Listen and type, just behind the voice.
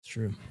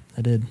true.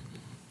 I did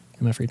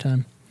in my free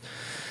time.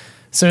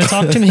 So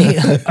talk to me.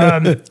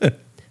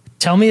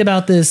 Tell me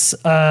about this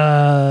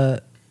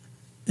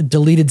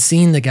deleted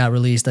scene that got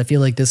released. I feel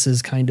like this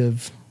is kind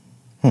of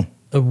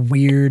a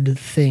weird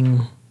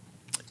thing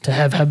to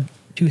have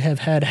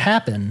had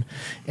happen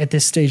at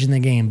this stage in the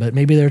game. But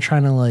maybe they're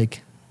trying to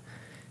like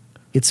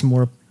get some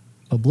more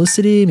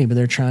publicity. Maybe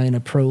they're trying to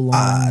prolong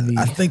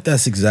I think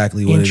that's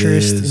exactly what it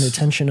interest is. and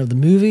attention of the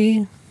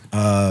movie.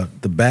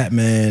 The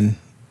Batman,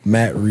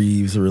 Matt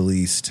Reeves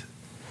released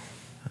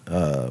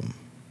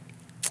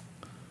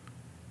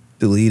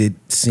deleted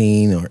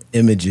scene or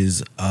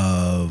images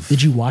of.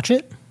 Did you watch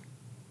it?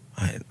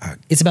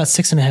 It's about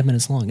 6.5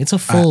 minutes long. It's a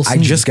full scene.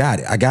 I just got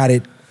it. I got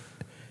it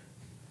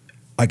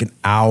like an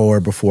hour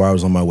before I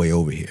was on my way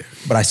over here.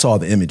 But I saw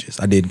the images.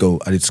 I did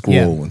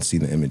scroll and see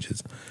the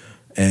images.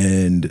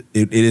 And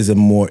it is a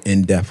more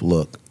in-depth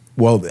look.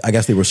 Well, I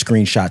guess they were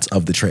screenshots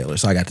of the trailer,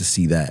 so I got to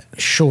see that.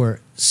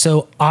 Sure.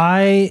 So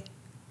I'm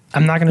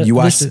not going to... You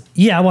watched it?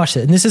 Yeah, I watched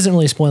it. And this isn't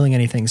really spoiling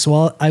anything.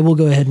 So I will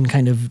go ahead and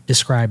kind of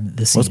describe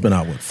the scene. Well, it's been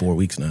out, 4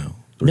 weeks now?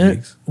 3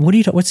 weeks?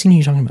 What scene are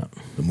you talking about?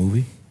 The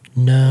movie?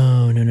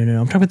 No. I'm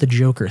talking about the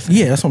Joker thing.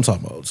 Yeah, that's what I'm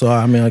talking about. So,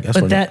 I mean, I guess...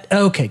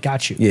 Okay,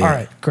 got you. Yeah. All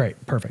right,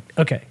 great, perfect.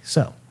 Okay,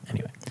 so,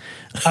 anyway.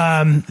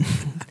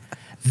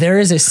 There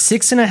is a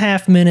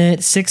 6.5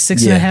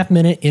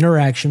 minute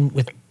interaction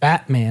with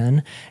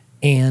Batman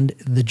and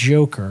the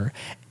Joker.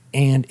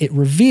 And it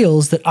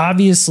reveals that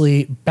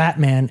obviously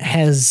Batman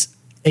has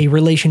a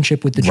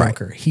relationship with the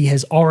Joker. Right. He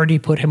has already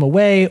put him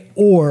away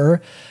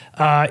or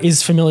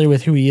is familiar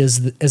with who he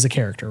is as a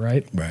character,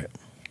 right? Right.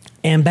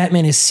 And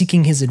Batman is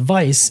seeking his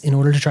advice in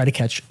order to try to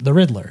catch the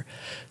Riddler.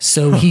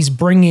 So he's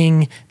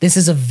bringing, this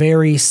is a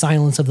very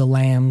Silence of the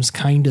Lambs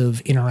kind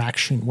of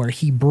interaction where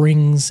he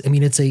brings, I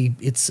mean,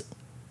 it's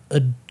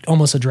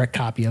almost a direct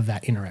copy of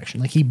that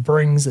interaction. Like he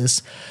brings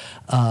this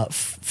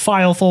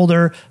file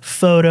folder,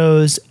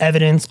 photos,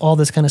 evidence, all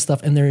this kind of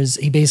stuff. And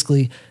he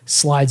basically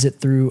slides it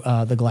through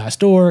the glass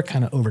door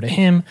kind of over to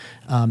him.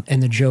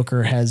 And the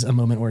Joker has a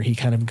moment where he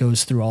kind of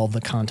goes through all the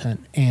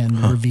content and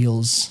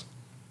reveals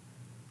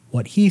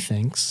what he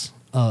thinks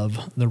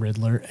of the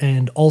Riddler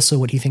and also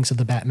what he thinks of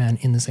the Batman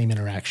in the same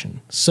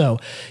interaction. So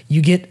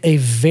you get a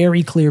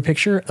very clear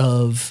picture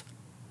of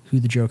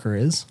who the Joker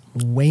is,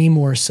 way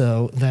more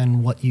so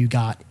than what you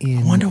got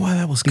in I wonder why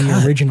that was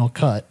the original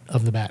cut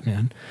of the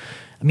Batman.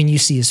 I mean, you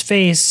see his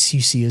face,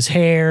 you see his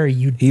hair,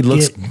 you get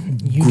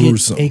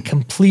a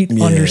complete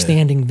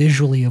understanding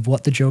visually of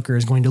what the Joker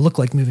is going to look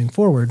like moving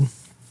forward.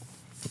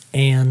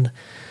 And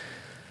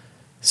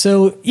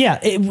so, yeah,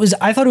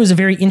 I thought it was a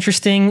very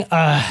interesting,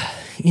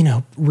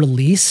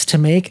 release to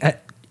make.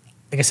 Like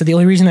I said, the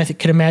only reason I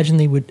could imagine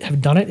they would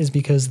have done it is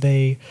because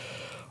they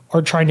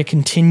are trying to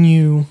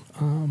continue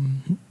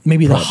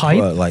maybe the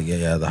hype.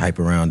 The hype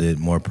around it,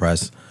 more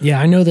press. Yeah,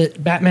 I know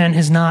that Batman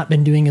has not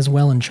been doing as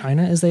well in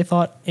China as they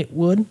thought it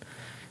would.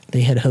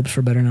 They had hopes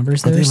for better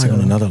numbers there. Are they on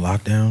another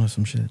lockdown or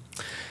some shit?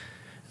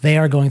 They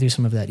are going through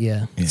some of that,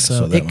 yeah.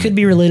 So it could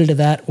be related to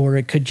that, or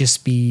it could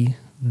just be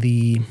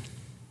the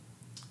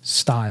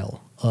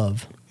style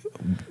of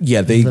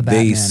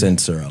they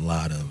censor a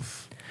lot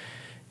of.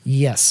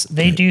 Yes,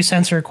 they do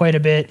censor quite a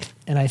bit,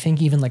 and I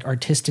think even like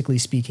artistically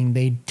speaking,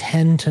 they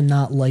tend to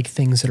not like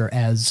things that are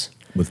as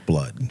with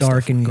blood,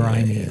 dark and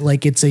grimy. Yeah.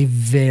 Like it's a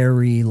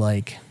very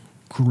like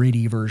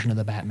gritty version of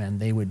the Batman.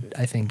 They would,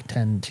 I think,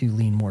 tend to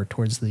lean more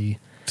towards the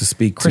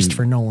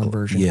Christopher Nolan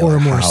version or a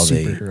more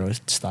superhero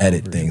style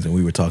edit version. Things. And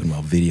we were talking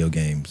about video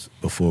games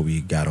before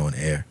we got on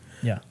air.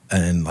 Yeah,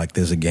 and like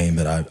there's a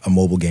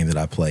mobile game that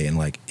I play, and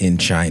like in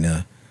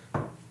China,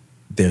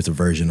 there's a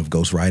version of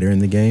Ghost Rider in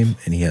the game,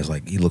 and he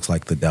looks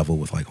like the devil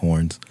with like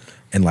horns,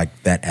 and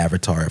like that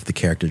avatar of the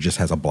character just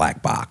has a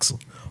black box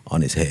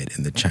on his head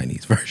in the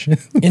Chinese version.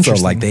 So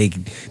like they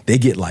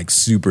get like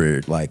super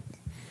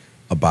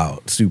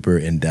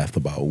in depth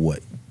about what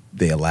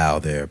they allow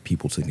their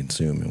people to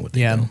consume and what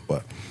they don't.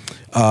 But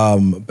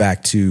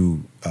back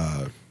to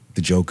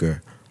the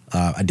Joker.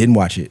 I didn't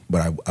watch it,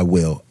 but I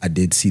will. I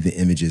did see the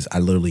images. I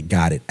literally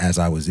got it as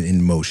I was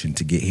in motion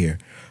to get here.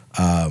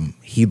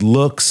 He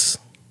looks...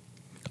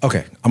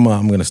 Okay, I'm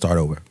going to start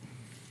over.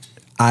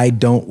 I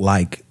don't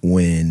like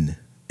when,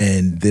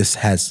 and this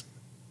has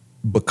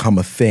become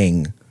a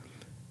thing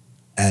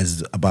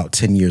as about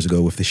 10 years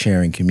ago with the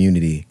sharing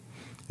community,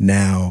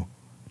 now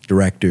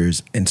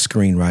directors and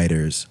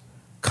screenwriters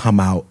come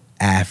out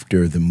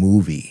after the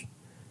movie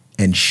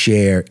and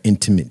share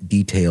intimate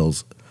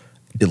details,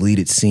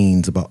 deleted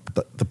scenes about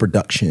the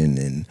production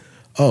and,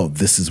 oh,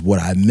 this is what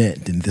I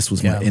meant and this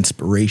was my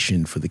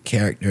inspiration for the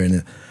character.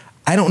 And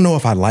I don't know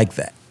if I like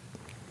that.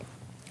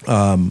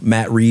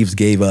 Matt Reeves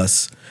gave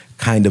us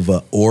kind of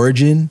an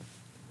origin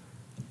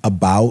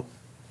about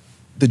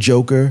the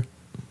Joker,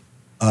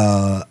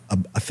 I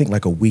think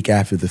like a week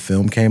after the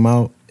film came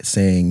out,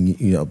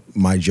 saying,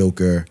 my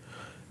Joker,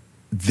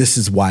 this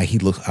is why he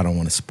looks, I don't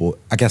want to spoil,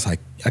 I guess I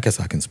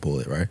can spoil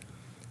it, right?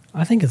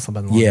 I think it's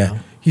something like that. Yeah.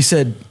 He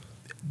said,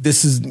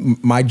 this is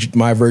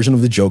my version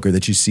of the Joker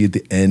that you see at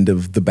the end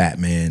of the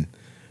Batman,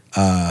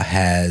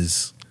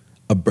 has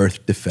a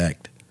birth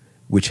defect,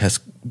 which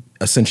has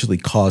essentially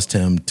caused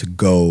him to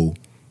go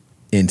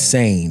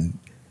insane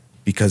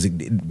because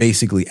it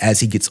basically,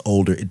 as he gets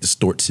older, it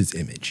distorts his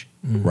image,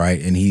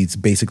 right? And he's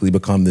basically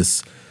become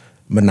this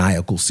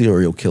maniacal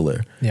serial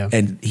killer. Yeah.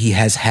 And he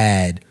has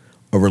had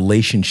a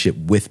relationship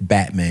with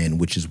Batman,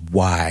 which is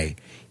why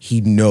he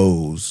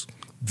knows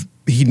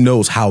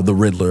how the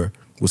Riddler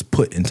was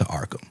put into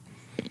Arkham.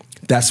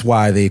 That's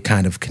why they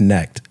kind of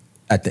connect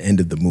at the end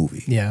of the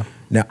movie. Yeah.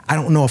 Now, I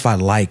don't know if I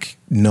like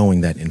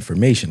knowing that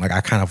information. Like, I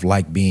kind of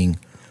like being,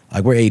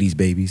 like, we're 80s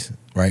babies,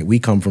 right? We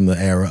come from the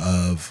era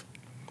of,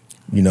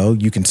 you know,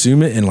 you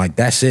consume it and, like,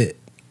 that's it.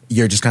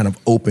 You're just kind of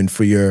open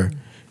for your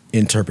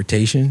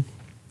interpretation.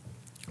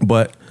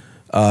 But,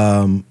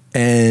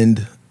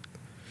 and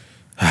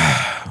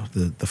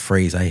the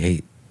phrase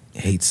I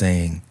hate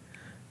saying,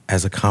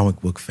 as a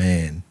comic book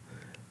fan,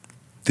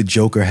 the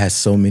Joker has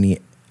so many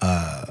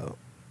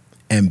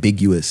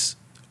ambiguous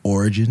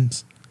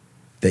origins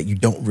that you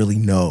don't really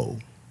know,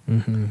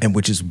 and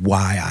which is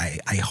why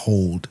I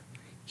hold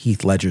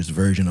Heath Ledger's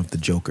version of the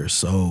Joker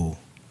so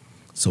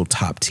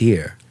top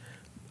tier,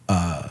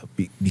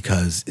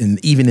 because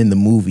even in the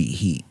movie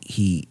he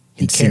carries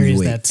that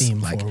insinuates, theme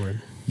like,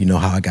 forward. you know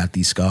how I got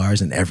these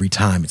scars, and every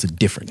time it's a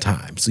different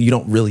time, so you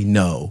don't really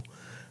know,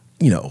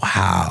 you know,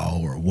 how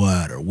or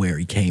what or where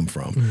he came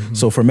from.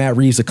 So for Matt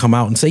Reeves to come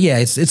out and say, yeah,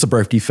 it's a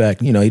birth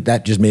defect, you know,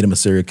 that just made him a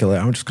serial killer,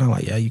 I'm just kind of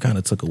like, yeah, you kind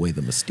of took away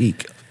the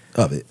mystique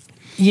of it.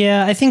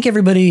 Yeah, I think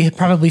everybody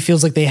probably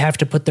feels like they have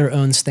to put their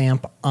own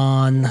stamp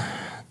on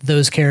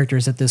those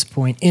characters at this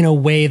point in a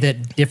way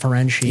that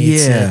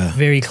differentiates it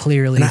very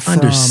clearly. And I from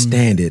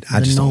understand it.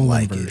 I just don't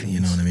like versions. it. You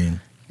know what I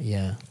mean?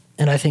 Yeah.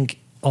 And I think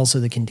also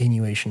the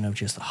continuation of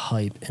just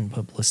hype and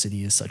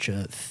publicity is such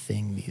a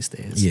thing these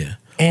days. Yeah.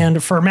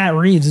 And for Matt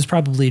Reeves, it's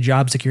probably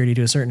job security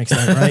to a certain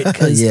extent, right?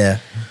 Because yeah.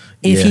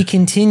 if he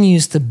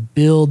continues to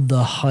build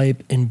the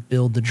hype and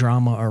build the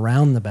drama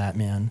around the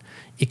Batman,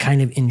 it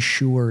kind of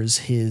ensures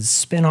his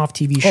spin-off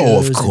TV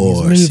shows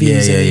and his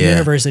movies and the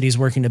universe that he's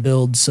working to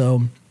build.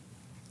 So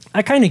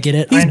I kind of get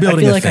it. He's building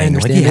I feel a like thing. I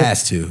understand He it.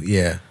 has to,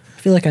 yeah. I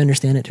feel like I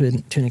understand it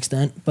to an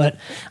extent. But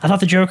I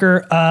thought the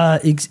Joker,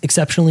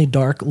 exceptionally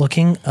dark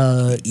looking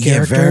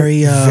character.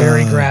 Very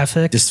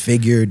graphic.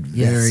 Disfigured,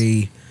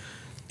 very...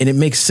 And it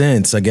makes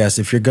sense, I guess,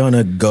 if you're going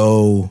to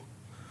go...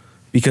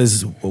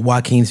 Because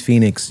Joaquin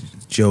Phoenix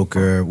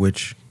Joker,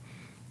 which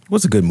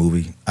was a good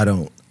movie. I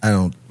don't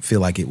feel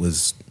like it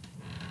was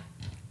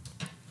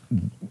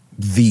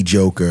the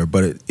Joker,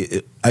 but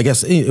I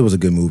guess it was a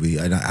good movie.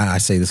 And I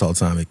say this all the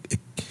time.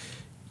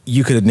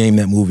 You could have named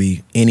that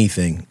movie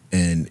anything,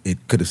 and it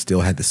could have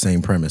still had the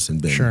same premise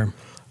and been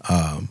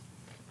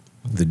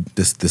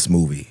this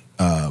movie.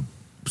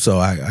 So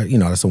I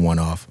that's a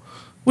one-off,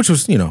 which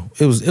was,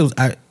 it was.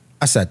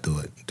 I sat through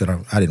it.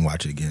 I didn't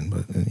watch it again,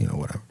 but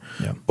whatever.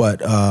 Yeah.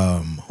 But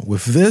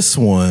with this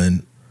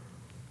one,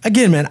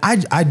 again, man,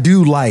 I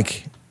do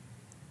like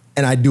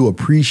and I do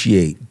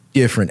appreciate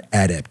different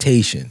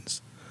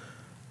adaptations.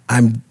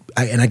 And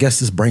I guess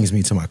this brings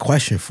me to my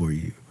question for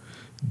you.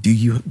 Do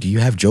you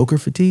have Joker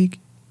fatigue?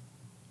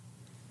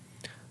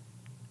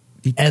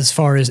 As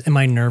far as, am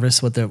I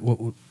nervous?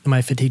 Am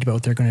I fatigued about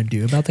what they're going to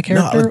do about the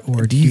character,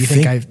 or do you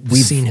think I've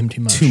seen him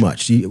too much? Too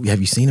much.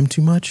 Have you seen him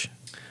too much?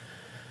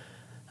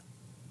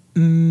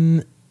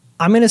 I'm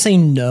going to say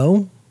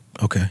no.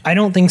 Okay. I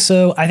don't think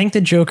so. I think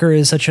the Joker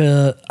is such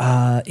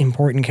a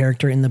important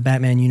character in the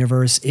Batman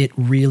universe. It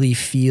really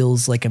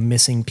feels like a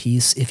missing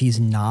piece if he's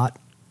not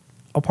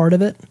a part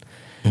of it.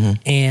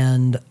 Mm-hmm.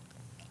 And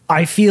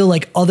I feel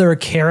like other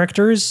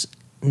characters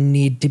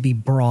need to be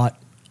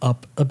brought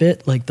up a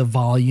bit. Like the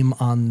volume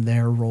on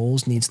their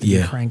roles needs to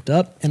be cranked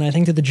up. And I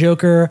think that the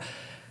Joker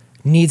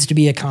needs to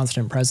be a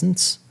constant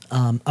presence.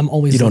 I'm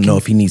always. You don't know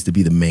if he needs to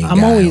be the main guy.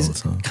 I'm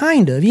always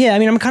kind of, yeah. I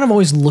mean, I'm kind of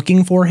always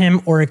looking for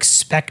him or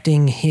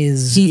expecting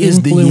his. He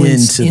is the yin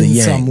to the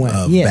yang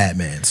of yeah.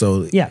 Batman.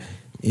 So yeah.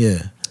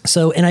 Yeah.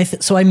 So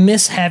so I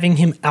miss having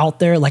him out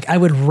there. Like I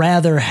would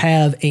rather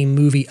have a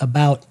movie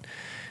about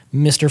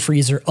Mr.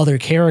 Freeze or other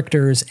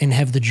characters and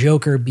have the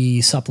Joker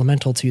be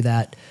supplemental to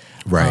that,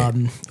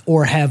 right?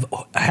 Or have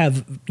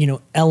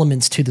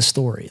elements to the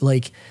story.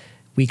 Like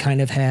we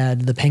kind of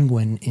had the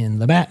Penguin in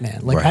the Batman.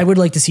 Like I would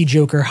like to see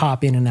Joker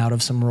hop in and out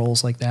of some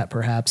roles like that,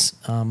 perhaps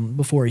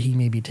before he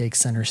maybe takes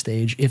center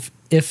stage,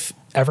 if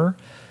ever.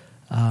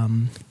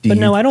 But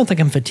no, I don't think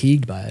I'm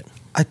fatigued by it.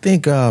 I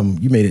think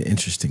you made an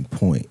interesting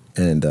point,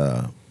 and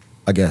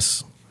I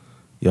guess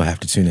you'll have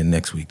to tune in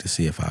next week to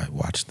see if I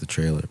watched the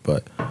trailer.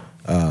 But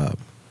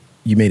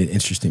you made an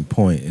interesting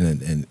point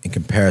in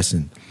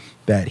comparison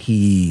that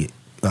he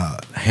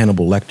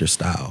Hannibal Lecter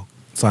style,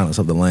 Silence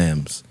of the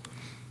Lambs,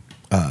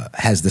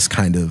 has this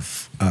kind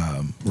of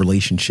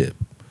relationship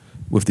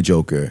with the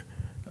Joker,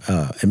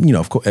 and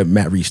of course,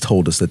 Matt Reeves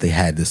told us that they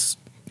had this.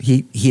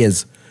 He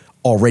has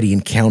already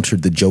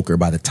encountered the Joker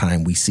by the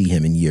time we see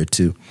him in year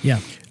 2. Yeah.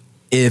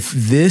 If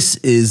this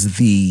is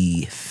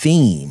the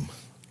theme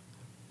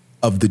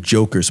of the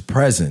Joker's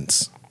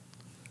presence,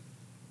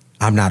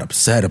 I'm not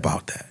upset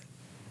about that,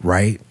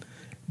 right?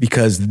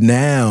 because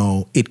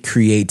now it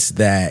creates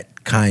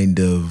that kind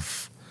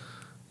of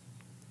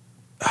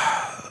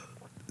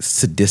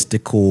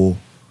sadistical,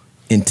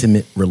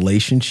 intimate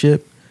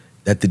relationship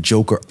that the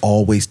Joker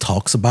always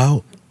talks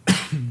about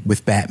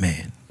with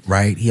Batman,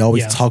 right? He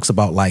always talks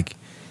about like,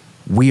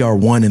 we are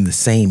one and the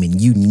same and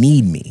you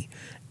need me.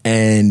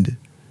 And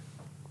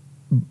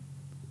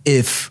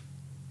if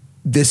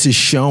this is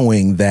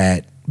showing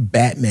that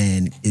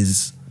Batman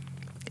is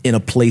in a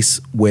place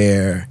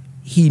where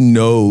he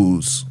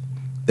knows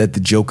that the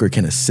Joker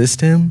can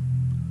assist him,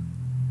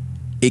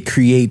 it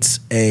creates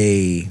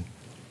a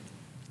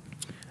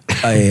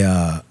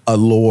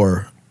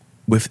lore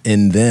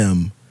within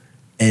them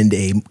and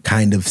a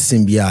kind of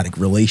symbiotic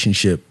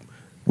relationship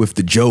with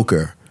the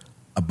Joker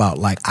about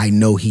like, I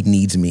know he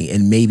needs me,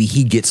 and maybe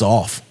he gets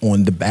off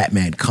on the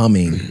Batman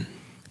coming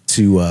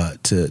to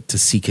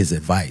seek his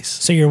advice.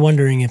 So you're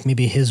wondering if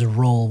maybe his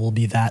role will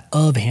be that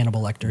of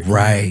Hannibal Lecter.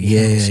 Right,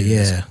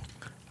 yeah.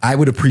 I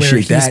would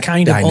appreciate that. He's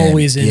kind of dynamic.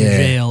 Always in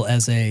jail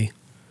as a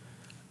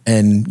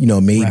and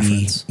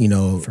maybe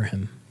for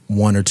him.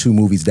 1 or 2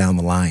 movies down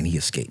the line he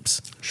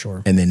escapes.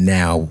 Sure. And then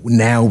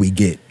now we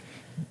get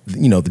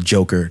the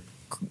Joker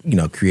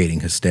creating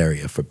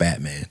hysteria for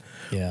Batman.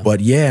 Yeah. But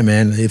yeah,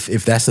 man,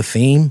 if that's a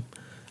theme,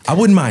 I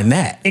wouldn't mind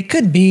that. It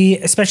could be,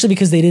 especially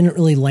because they didn't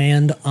really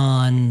land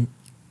on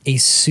a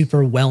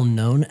super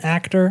well-known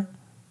actor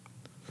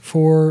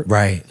for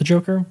the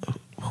Joker.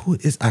 Who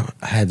is? I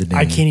had the name.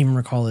 I can't even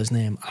recall his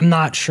name. I'm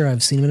not sure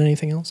I've seen him in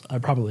anything else. I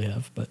probably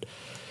have, but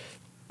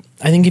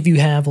I think if you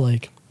have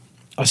like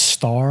a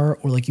star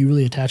or like you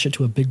really attach it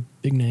to a big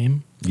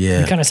name,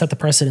 you kind of set the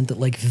precedent that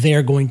like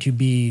they're going to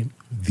be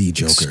the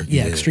Joker.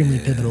 Extremely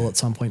pivotal at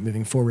some point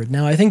moving forward.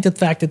 Now, I think the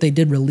fact that they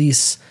did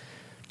release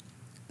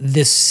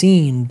this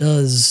scene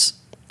does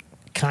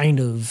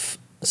kind of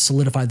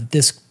solidify that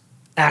this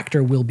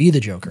actor will be the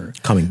Joker.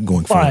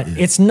 Going forward. But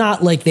it's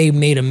not like they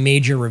made a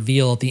major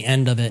reveal at the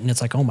end of it and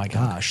it's like, oh my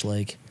gosh,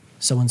 like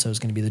so-and-so is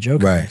going to be the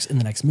Joker in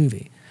the next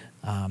movie.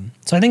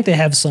 So I think they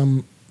have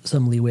some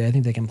leeway. I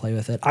think they can play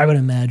with it. I would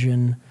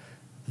imagine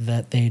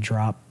that they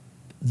drop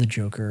the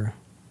Joker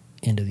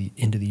into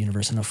the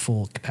universe in a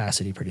full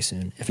capacity pretty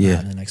soon, if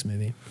not in the next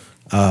movie.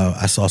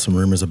 I saw some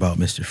rumors about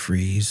Mr.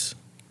 Freeze,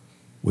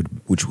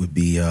 which would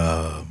be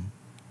a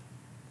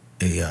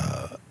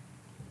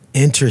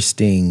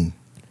interesting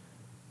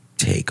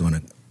take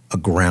on a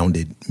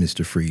grounded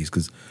Mr. Freeze,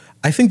 because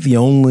I think the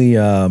only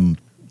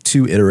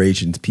 2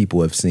 iterations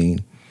people have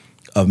seen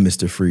of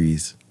Mr.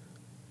 Freeze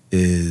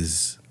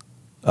is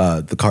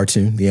the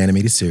cartoon, the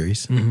animated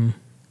series,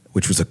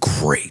 which was a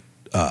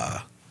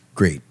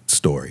great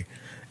story,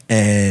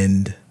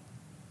 and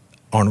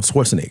Arnold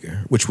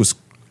Schwarzenegger, which was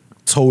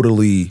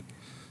totally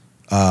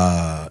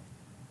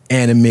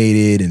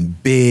animated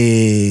and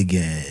big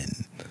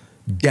and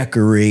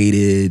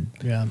decorated.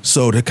 Yeah.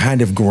 So to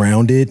kind of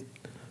ground it,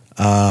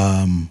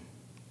 I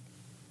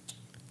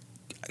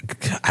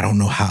don't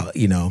know how,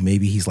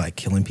 maybe he's like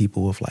killing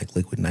people with like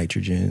liquid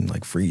nitrogen,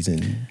 like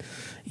freezing.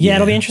 Yeah,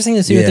 it'll be interesting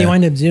to see what they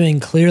wind up doing.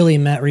 Clearly,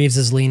 Matt Reeves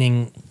is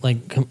leaning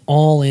like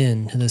all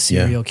in to the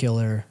serial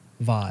killer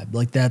vibe.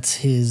 Like that's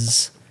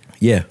his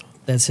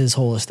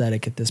whole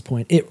aesthetic at this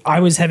point.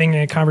 I was having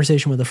a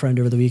conversation with a friend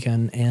over the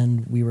weekend,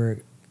 and we were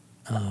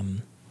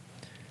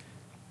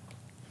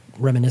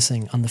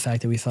reminiscing on the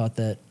fact that we thought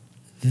that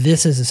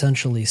this is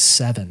essentially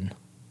Seven.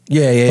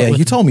 Yeah.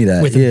 You told me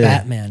that. With a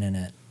Batman in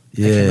it. I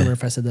can't remember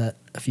if I said that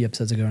a few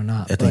episodes ago or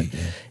not.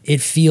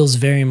 It feels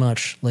very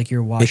much like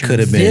you're watching. It could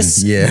have been.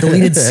 This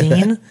deleted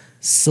scene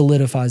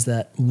solidifies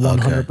that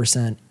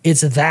 100%. Okay.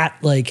 It's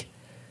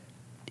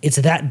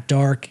that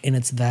dark, and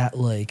it's that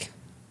like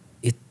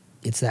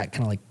it's that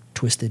kind of like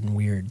twisted and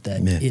weird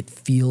that it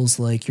feels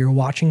like you're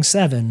watching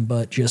Seven,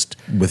 but just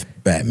with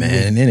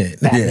Batman in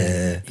it.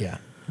 Batman. Yeah,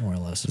 more or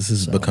less. This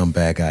has become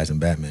Bad Guys and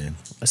Batman.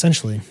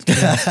 Essentially.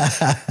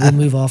 We'll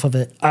move off of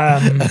it.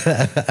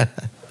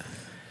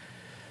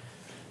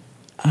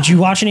 Did you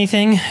watch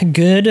anything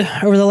good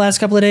over the last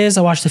couple of days?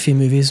 I watched a few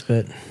movies,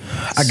 but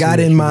I got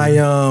in my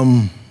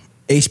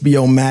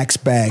HBO Max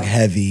bag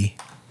heavy.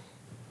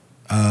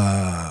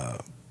 I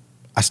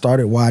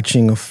started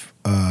watching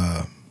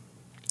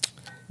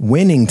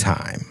Winning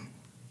Time,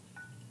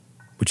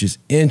 which is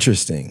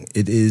interesting.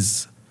 It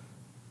is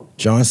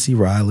John C.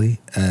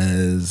 Reilly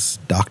as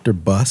Dr.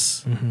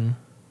 Buss,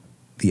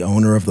 the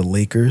owner of the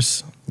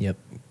Lakers. Yep.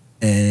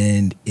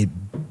 And it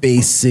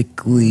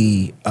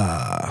basically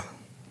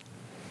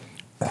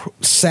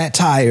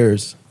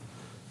satires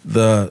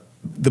the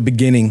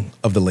beginning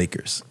of the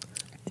Lakers.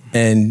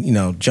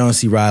 And, John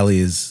C. Reilly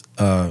is,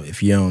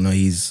 if you don't know,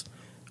 he's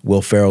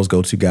Will Ferrell's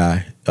go-to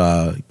guy.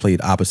 He played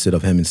opposite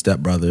of him in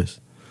Step Brothers.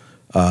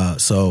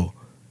 So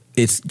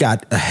it's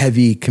got a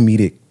heavy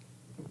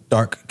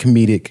dark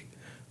comedic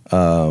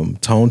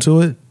tone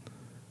to it,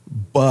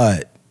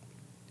 but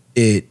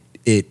it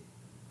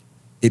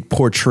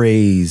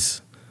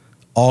portrays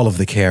all of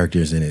the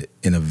characters in it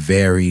in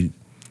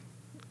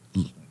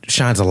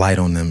shines a light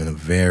on them in a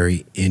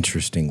very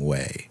interesting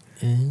way.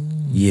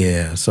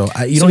 Yeah, so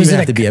you don't even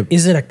have to be a...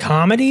 Is it a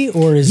comedy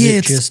or is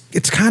it just...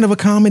 It's kind of a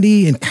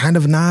comedy and kind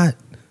of not.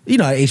 You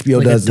know, HBO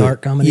like does a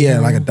dark comedy? Yeah,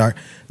 like a dark...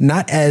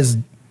 Not as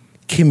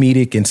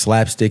comedic and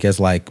slapstick as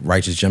like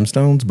Righteous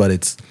Gemstones, but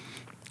it's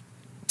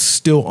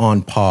still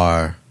on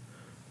par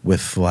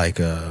with like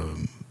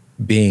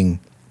being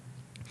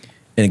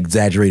an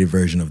exaggerated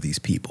version of these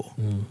people.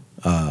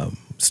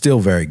 Still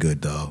very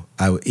good though.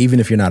 Even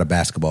if you're not a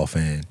basketball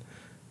fan,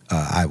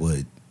 I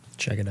would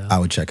check it out. I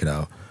would check it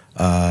out.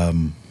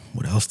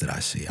 What else did I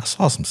see? I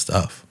saw some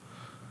stuff,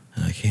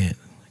 and I can't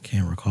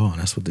recall. And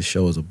that's what the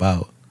show is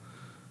about.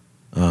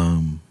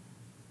 You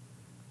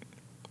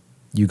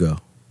go.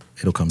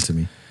 It'll come to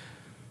me.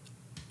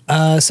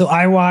 So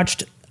I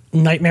watched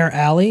Nightmare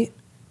Alley.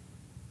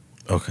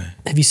 Okay.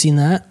 Have you seen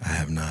that? I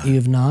have not. You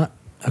have not?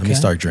 Okay. Let me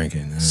start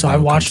drinking. So I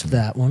watched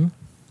that one.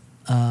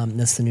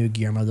 That's the new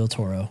Guillermo del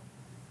Toro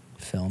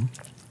film.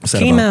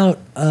 Came out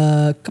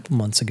a couple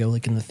months ago,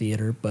 like in the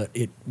theater, but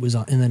it was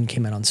on, and then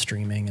came out on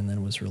streaming, and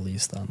then was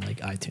released on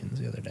like iTunes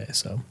the other day.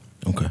 So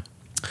okay.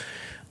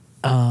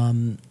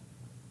 And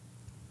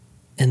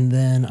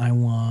then I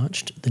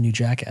watched the new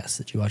Jackass.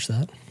 Did you watch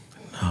that?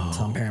 No. It's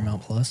on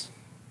Paramount Plus.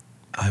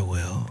 I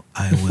will.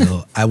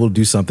 I will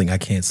do something I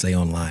can't say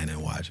online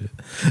and watch it,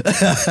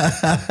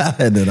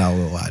 and then I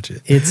will watch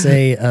it. It's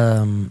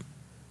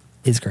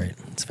it's great.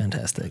 It's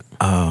fantastic.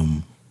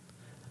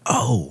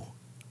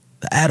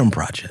 The Adam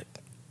Project.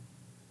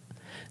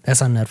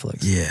 That's on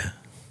Netflix. Yeah.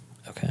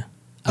 Okay.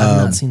 I've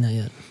not seen that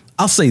yet.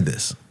 I'll say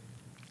this.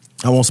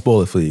 I won't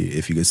spoil it for you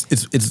if you guys.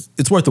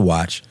 It's worth a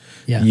watch.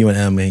 Yeah. You and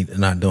Em ain't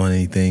not doing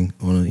anything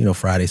on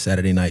Friday,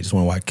 Saturday night. Just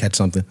want to catch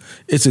something.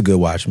 It's a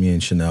good watch. Me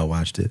and Chanel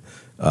watched it.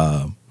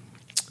 I'll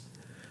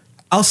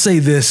say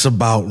this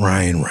about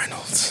Ryan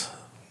Reynolds.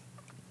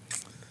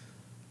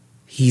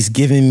 He's at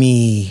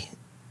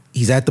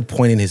the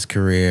point in his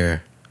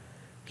career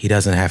he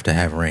doesn't have to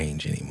have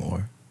range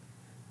anymore.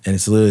 And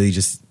it's literally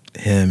just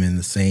him in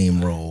the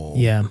same role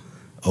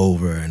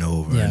over and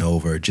over and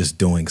over, just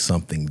doing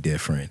something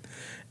different.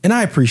 And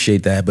I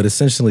appreciate that, but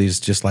essentially it's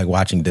just like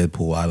watching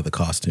Deadpool out of the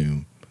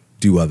costume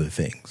do other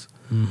things.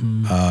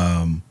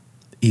 Mm-hmm.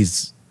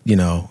 He's,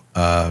 it's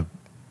kind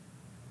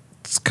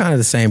of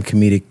the same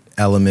comedic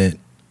element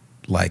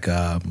like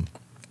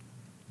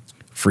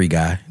Free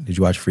Guy. Did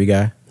you watch Free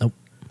Guy? Nope.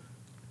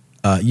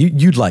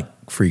 You'd like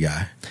Free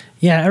Guy.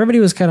 Yeah, everybody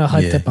was kind of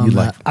hyped up on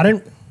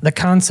that. The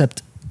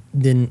concept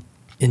didn't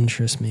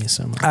interest me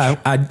so much.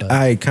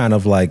 I kind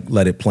of like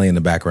let it play in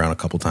the background a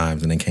couple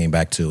times and then came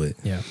back to it.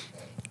 Yeah.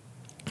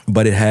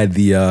 But it had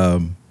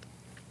a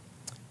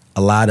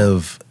lot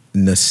of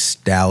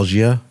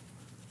nostalgia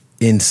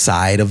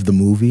inside of the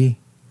movie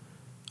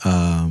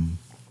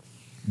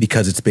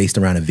because it's based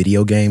around a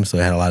video game. So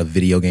it had a lot of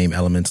video game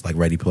elements like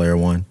Ready Player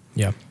One.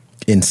 Yeah.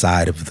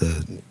 Inside of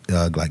the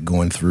like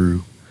going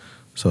through.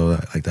 So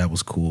like that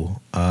was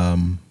cool.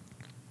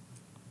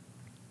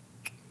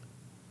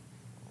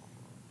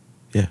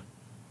 Yeah.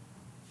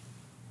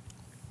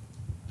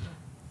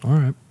 All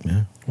right.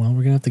 Yeah. Well,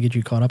 we're gonna have to get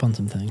you caught up on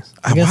some things.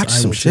 I watched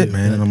some shit,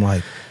 man, and I'm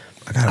like,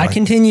 I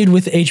continued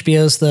with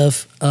HBO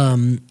stuff.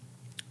 Our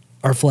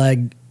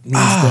Flag Means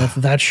Death.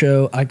 That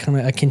show, I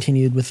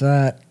continued with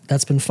that.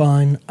 That's been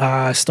fine.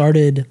 There's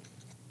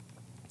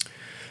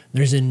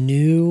a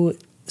new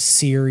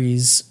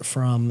series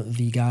from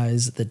the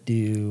guys that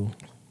do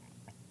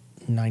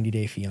 90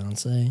 Day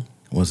Fiance.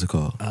 What's it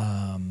called?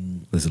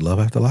 Is it Love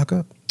After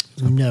Lockup?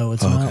 No,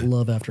 it's not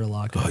Love After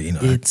Lockup. Oh,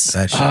 it's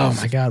that show. Oh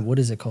my God, what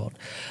is it called?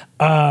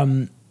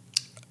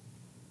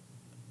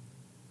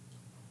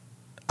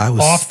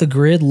 Off the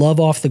Grid, Love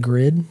Off the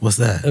Grid. What's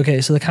that?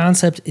 Okay, so the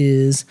concept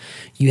is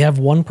you have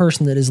one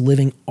person that is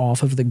living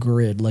off of the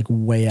grid, like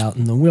way out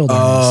in the wilderness.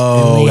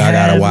 Oh, and they I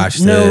gotta have watch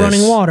this. No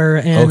running water,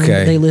 and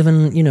they live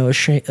in a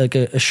shack, like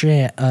a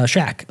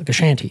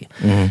shanty,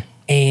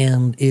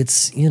 and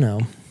it's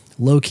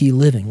low key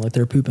living, like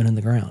they're pooping in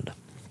the ground.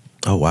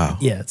 Oh wow!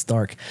 Yeah, it's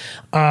dark,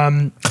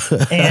 and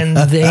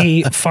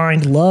they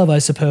find love, I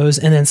suppose,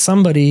 and then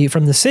somebody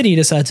from the city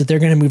decides that they're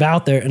going to move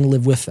out there and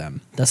live with them.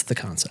 That's the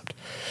concept.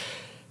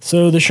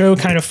 So the show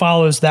kind of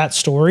follows that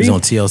story. It's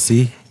on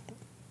TLC?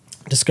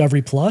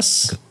 Discovery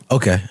Plus.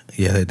 Okay.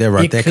 Yeah, they're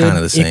right. They're kind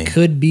of the same. It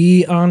could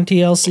be on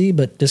TLC,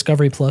 but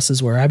Discovery Plus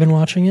is where I've been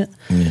watching it.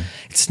 Yeah.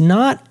 It's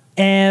not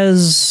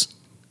as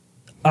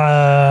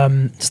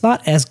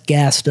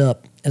gassed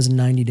up as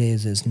 90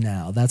 Days is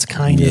now. That's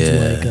kind of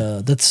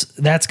like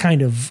that's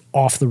kind of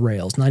off the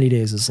rails. 90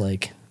 Days is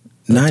like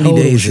 90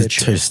 Days is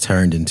just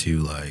turned into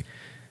like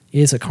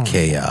it's a carnival.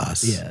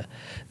 Chaos. Yeah.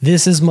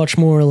 This is much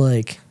more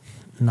like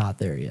not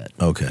there yet.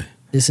 Okay.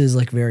 This is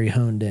like very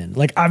honed in.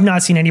 Like I've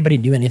not seen anybody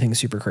do anything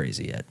super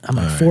crazy yet. I'm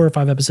like 4 or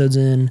 5 episodes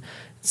in.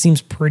 It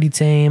seems pretty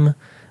tame.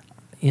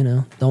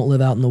 Don't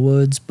live out in the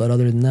woods, but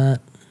other than that,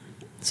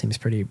 it seems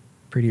pretty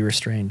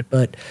restrained.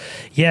 But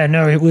yeah,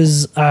 no, it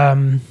was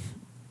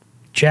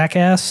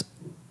Jackass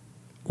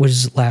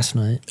was last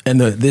night. And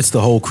it's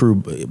the whole crew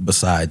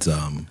besides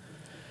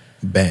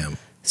Bam.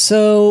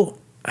 So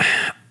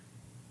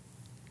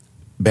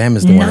Bam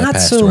is the one that Not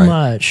passed, so right?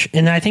 much.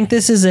 And I think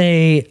this is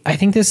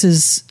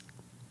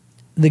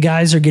the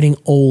guys are getting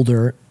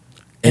older,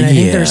 and I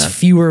think there's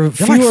fewer like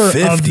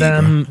 50, of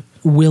them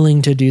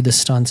willing to do the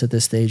stunts at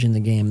this stage in the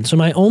game. So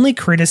my only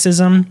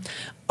criticism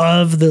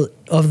of the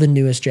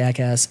newest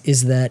Jackass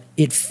is that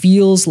it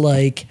feels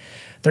like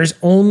there's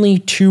only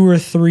 2 or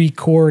 3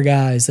 core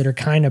guys that are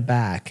kind of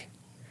back.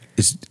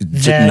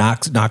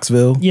 It's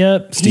Knoxville.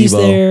 Yep, Steve-O. he's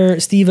there.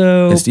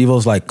 Steve-O. And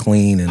Steve-O's like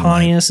clean and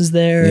Pontius is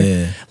there.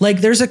 Yeah.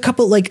 Like there's a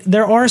couple, like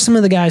there are some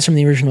of the guys from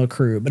the original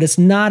crew, but it's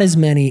not as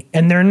many,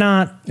 and they're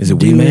not. Is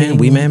it Wee Man?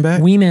 Wee Man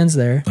back? Wee Man's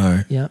there. All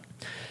right. Yeah.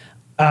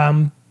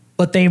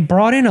 But they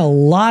brought in a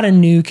lot of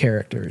new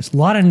characters, a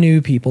lot of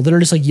new people that are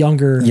just like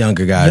younger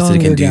guys that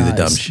can do the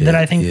dumb shit that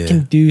I think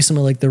can do some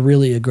of like the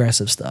really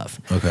aggressive stuff.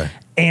 Okay.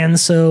 And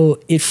so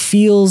it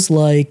feels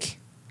like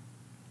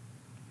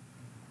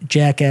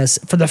Jackass,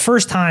 for the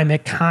first time,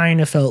 it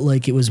kind of felt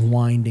like it was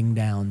winding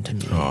down to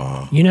me.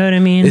 You know what I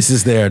mean? This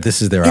is their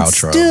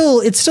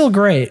outro. It's still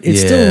great.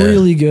 It's still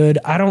really good.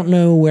 I don't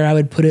know where I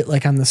would put it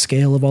like on the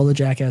scale of all the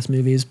Jackass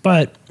movies,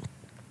 but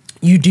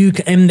you do,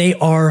 and they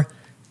are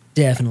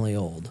definitely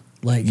old.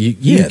 Like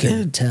you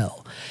can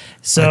tell.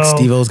 So like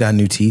Steve-O's got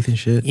new teeth and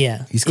shit.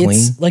 Yeah, he's clean.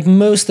 It's, like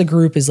most of the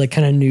group is like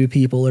kind of new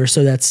people, or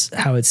so that's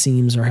how it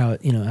seems, or how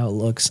it how it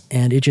looks,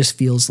 and it just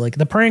feels like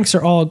the pranks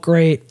are all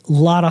great. A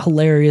lot of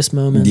hilarious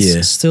moments.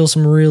 Yeah, still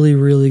some really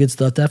really good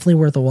stuff. Definitely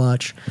worth a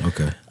watch.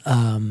 Okay.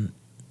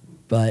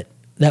 But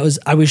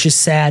I was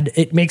just sad.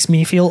 It makes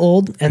me feel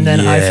old, and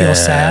then I feel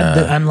sad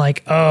that I'm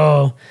like,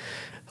 oh,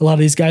 a lot of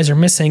these guys are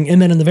missing,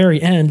 and then in the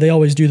very end, they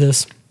always do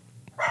this.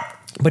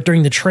 But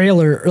during the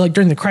trailer, or like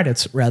during the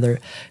credits, rather,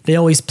 they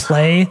always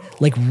play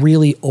like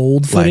really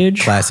old footage.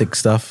 Like classic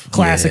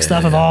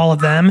stuff of all of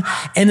them.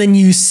 And then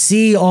you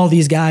see all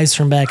these guys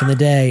from back in the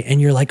day,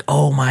 and you're like,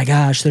 oh my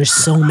gosh, there's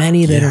so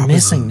many that are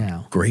missing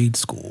now. Grade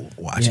school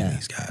watching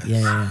these guys.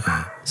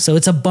 Yeah. So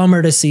it's a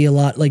bummer to see a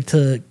lot, like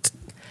to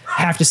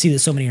have to see that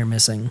so many are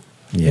missing.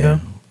 Yeah. You know?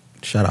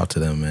 Shout out to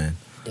them, man.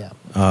 Yeah.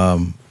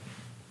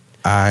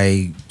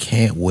 I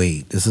can't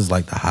wait. This is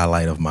like the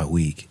highlight of my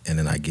week. And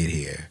then I get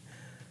here.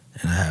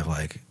 And I have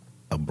like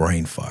a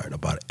brain fart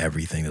about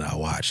everything that I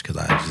watched because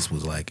I just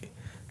was like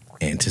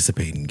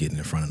anticipating getting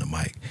in front of the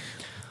mic.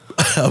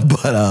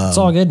 But it's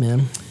all good,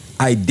 man.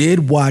 I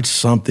did watch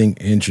something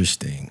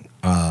interesting.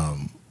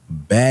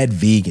 Bad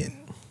Vegan.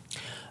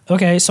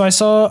 Okay,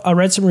 so I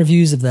read some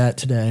reviews of that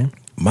today.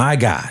 My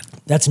God.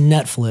 That's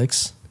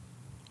Netflix.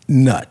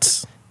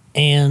 Nuts.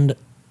 And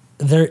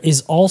there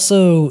is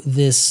also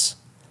this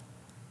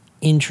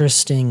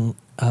interesting,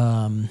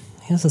 I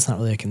guess that's not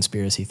really a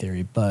conspiracy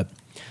theory, but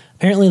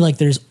apparently, like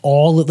there's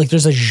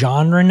a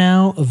genre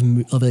now of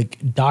like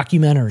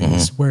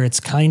documentaries where it's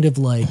kind of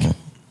like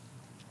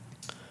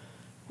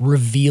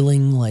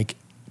revealing like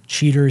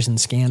cheaters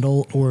and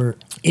scandal, or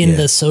in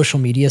the social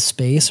media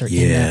space, or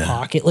in that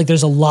pocket. Like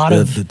there's a lot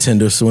of the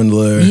Tinder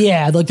swindler.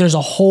 Yeah, like there's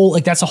a whole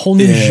that's a whole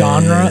new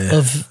genre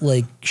of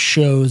like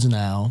shows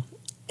now.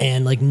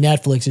 And like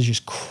Netflix is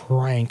just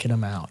cranking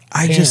them out.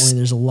 Apparently,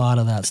 there's a lot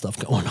of that stuff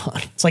going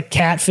on. It's like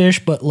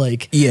Catfish, but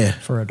like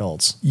for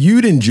adults.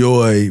 You'd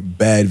enjoy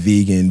Bad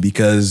Vegan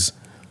because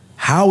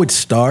how it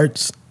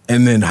starts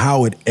and then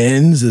how it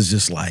ends is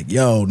just like,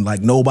 yo,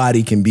 like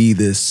nobody can be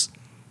this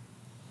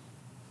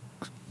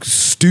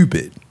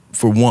stupid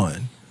for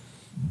one,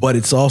 but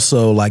it's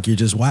also like you're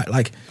just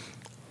like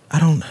I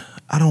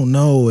don't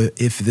know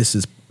if this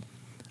is.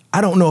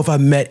 I don't know if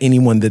I've met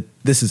anyone that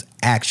this is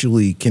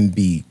actually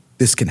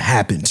this can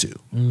happen to.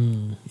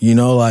 You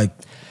know, like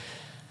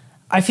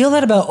I feel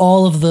that about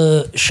all of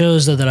the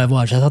shows though that I've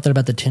watched. I thought that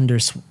about the Tinder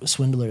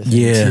swindler thing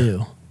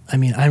too. I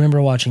mean, I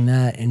remember watching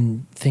that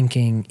and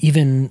thinking,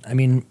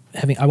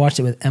 I watched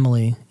it with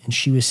Emily, and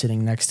she was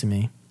sitting next to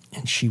me,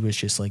 and she was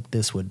just like,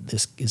 "This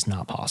is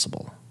not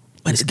possible."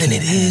 But then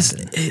it is.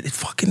 It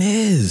fucking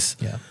is.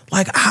 Yeah.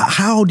 Like,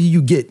 how do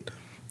you get?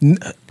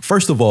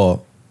 First of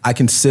all, I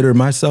consider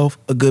myself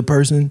a good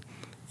person.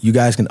 You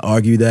guys can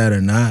argue that or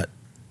not.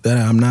 That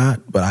I'm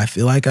not, but I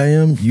feel like I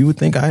am. You would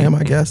think I am,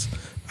 I guess.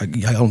 I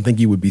don't think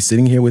you would be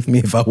sitting here with me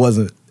if I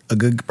wasn't a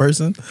good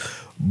person.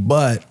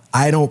 But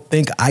I don't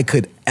think I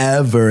could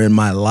ever in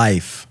my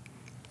life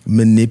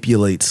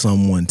manipulate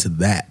someone to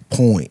that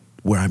point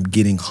where I'm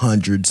getting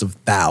hundreds of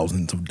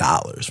thousands of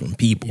dollars from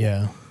people.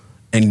 Yeah.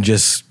 And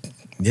just,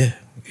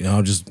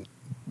 just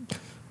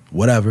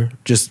whatever.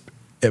 Just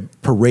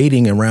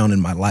parading around in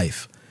my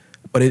life.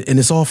 But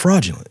it's all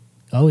fraudulent.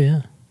 Oh,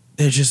 yeah.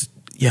 They're just,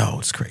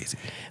 it's crazy.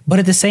 But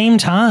at the same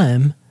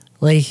time,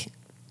 like,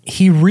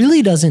 he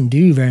really doesn't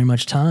do very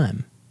much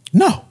time.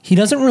 No. He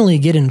doesn't really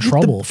get in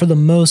trouble for the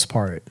most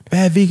part.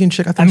 Bad Vegan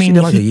chick, I think she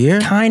did like a year.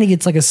 He kind of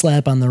gets like a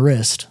slap on the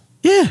wrist.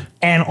 Yeah.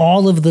 And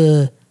all of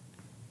the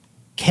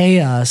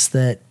chaos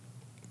that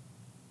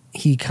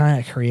he kind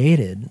of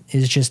created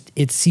is just,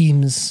 it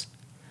seems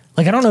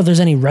like, I don't know if there's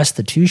any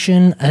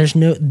restitution.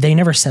 They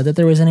never said that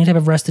there was any type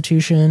of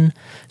restitution.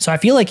 So I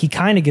feel like he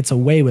kind of gets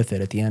away with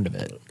it at the end of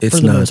it. It's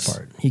for the nuts. most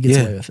part. He gets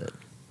away with it.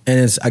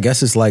 And I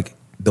guess it's like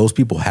those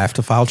people have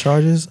to file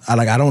charges.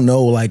 I don't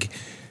know, like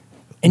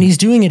And he's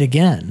doing it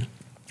again.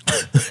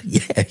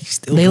 Yeah, he's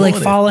still They doing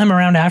like follow him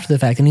around after the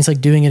fact, and he's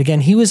like doing it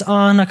again. He was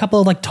on a couple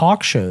of like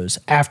talk shows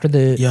after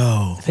the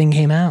thing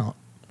came out.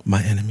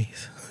 My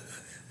enemies.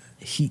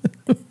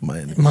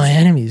 My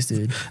enemies,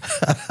 dude.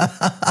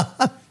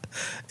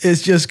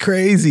 It's just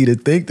crazy to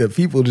think that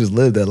people just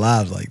live their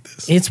lives like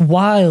this. It's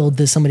wild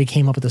that somebody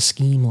came up with a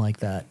scheme like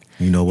that.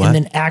 You know what? And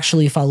then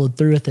actually followed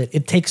through with it.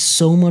 It takes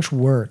so much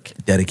work,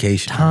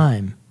 dedication,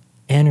 time,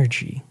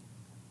 energy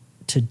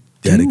to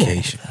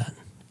dedication. Do all of that.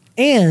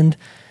 And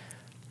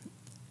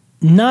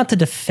not to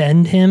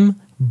defend him,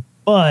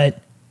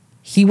 but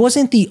he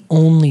wasn't the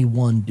only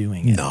one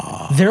doing it.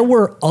 No. There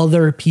were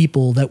other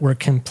people that were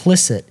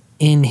complicit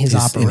in his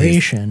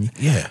operation.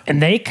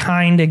 And they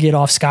kind of get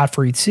off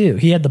scot-free too.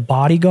 He had the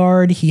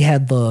bodyguard. He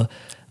had the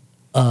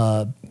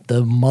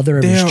mother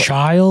of his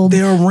child.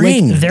 They're a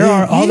ring. Like, there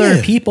are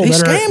other people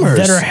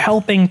that are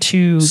helping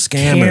to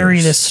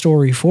carry this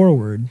story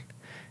forward.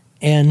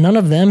 And none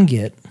of them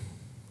get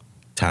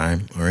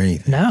time or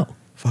anything. No.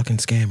 Fucking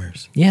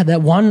scammers. Yeah, the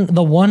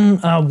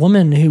one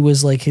woman who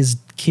was like his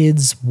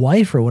kid's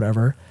wife or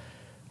whatever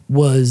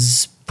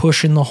was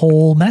pushing the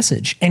whole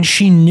message. And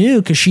she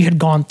knew because she had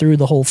gone through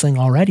the whole thing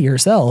already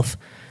herself.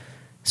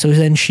 So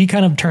then she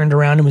kind of turned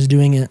around and was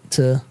doing it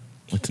to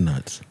it's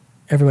nuts.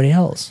 Everybody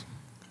else.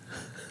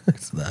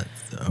 It's nuts.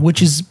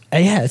 Which is,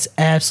 it's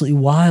absolutely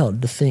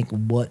wild to think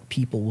what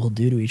people will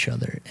do to each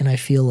other. And I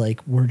feel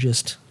like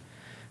it's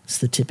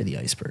the tip of the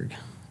iceberg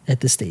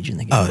at this stage in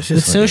the game.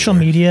 With social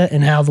media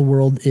and how the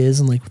world is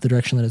and like the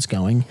direction that it's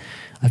going,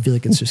 I feel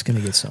like it's just going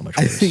to get so much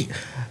worse. I think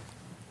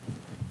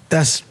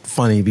that's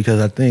funny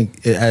because I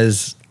think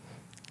as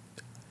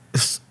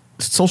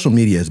social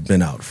media has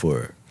been out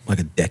for like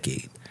a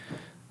decade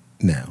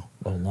now.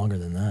 Well, longer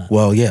than that.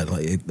 Well, yeah,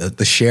 like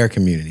the share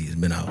community has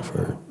been out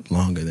for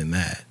longer than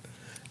that.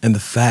 And the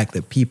fact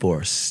that people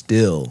are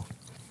still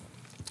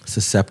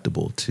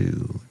susceptible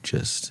to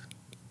just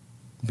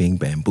being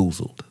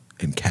bamboozled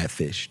and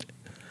catfished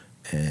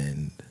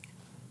and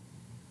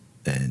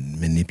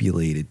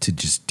manipulated to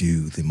just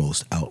do the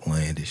most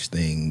outlandish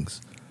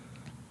things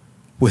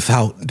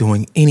without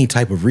doing any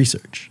type of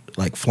research,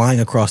 like flying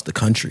across the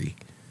country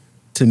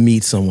to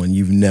meet someone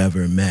you've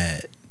never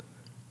met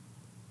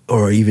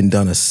or even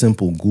done a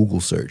simple Google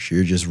search.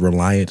 You're just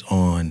reliant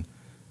on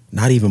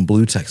not even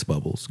blue text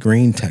bubbles,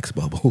 green text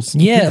bubbles.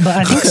 Yeah, but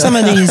I think some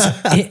of these,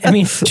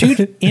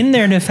 in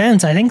their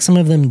defense, I think some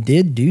of them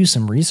did do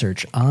some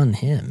research on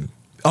him.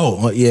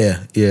 Oh,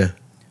 yeah.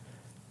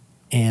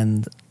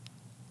 And,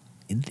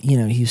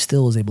 he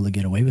still was able to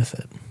get away with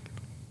it.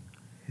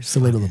 He's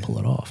still able to pull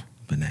it off.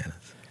 Bananas.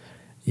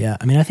 Yeah,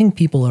 I think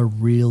people are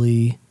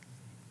really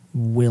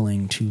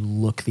willing to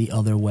look the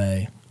other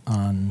way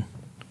on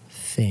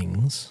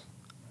things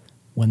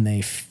when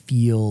they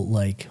feel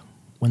like,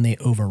 when they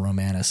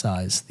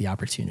over-romanticize the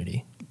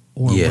opportunity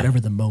or whatever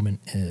the moment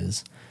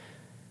is.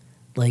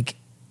 Like,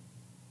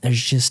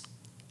 there's just,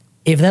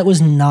 if that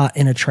was not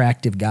an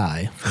attractive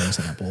guy, for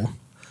example.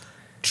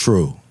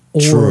 True.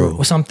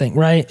 Or something,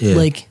 right? Yeah.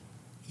 Like,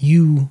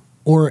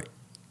 or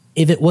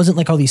if it wasn't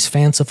like all these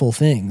fanciful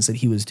things that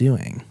he was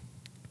doing,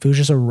 if it was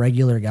just a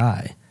regular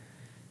guy,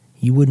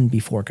 you wouldn't be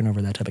forking over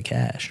that type of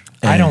cash.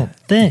 I don't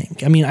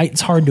think.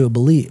 It's hard to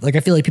believe. Like, I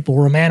feel like people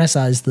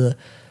romanticize the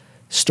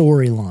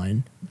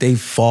storyline. They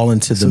fall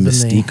into the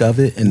mystique of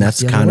it, and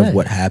that's kind of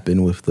what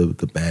happened with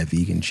the bad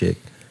vegan chick.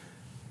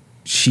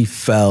 She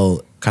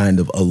fell kind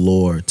of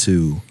allure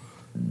to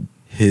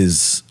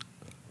his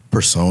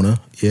persona.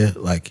 Yeah,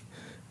 like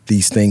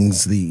these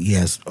things. He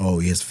has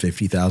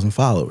 50,000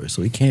 followers,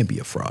 so he can't be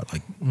a fraud.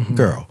 Like,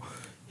 girl,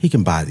 he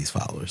can buy these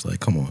followers. Like,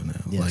 come on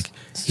now. Yes, like,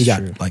 he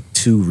got like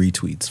 2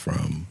 retweets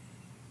from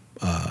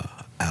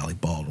Alec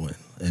Baldwin.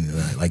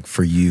 And like,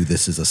 for you,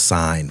 this is a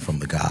sign from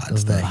the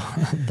gods. The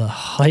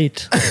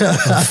height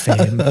of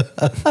fame.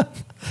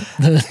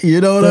 You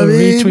know what I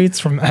mean?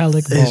 Retweets from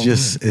Alec Baldwin.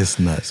 It's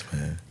nuts,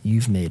 man.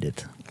 You've made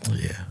it.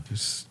 Yeah,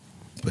 it's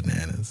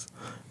bananas.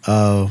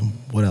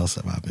 What else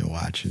have I been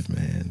watching,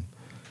 man?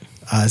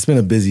 It's been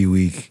a busy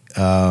week.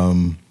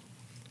 Man.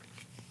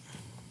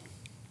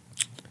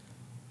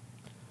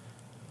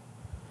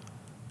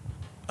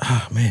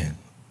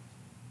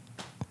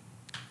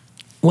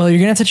 Well, you're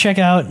going to have to check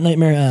out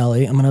Nightmare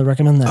Alley. I'm going to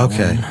recommend that one.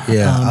 Okay,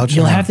 yeah.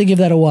 You'll have to give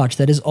that a watch.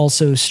 That is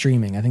also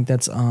streaming. I think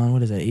that's on,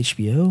 what is that,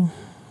 HBO?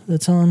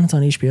 It's on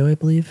HBO, I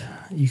believe.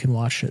 You can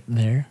watch it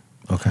there.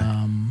 Okay.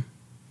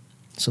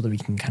 So that we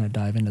can kind of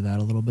dive into that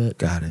a little bit.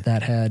 Got it.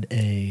 That had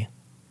a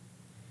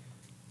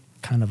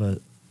kind of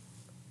a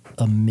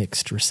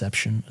mixed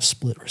reception, a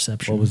split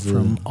reception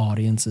from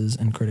audiences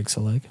and critics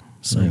alike.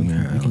 So we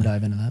can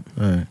dive into that.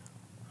 All right.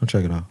 I'll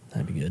check it out.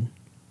 That'd be good.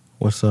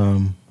 What's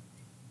on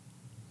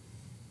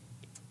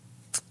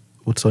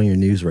your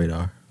news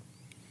radar?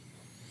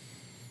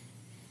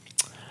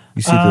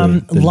 You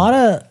see a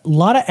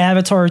lot of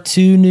Avatar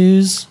 2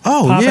 news.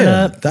 Oh, popping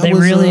yeah. up. That they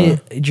was, really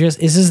just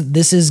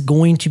this is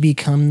going to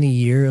become the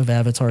year of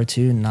Avatar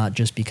 2, not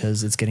just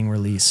because it's getting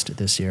released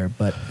this year,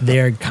 but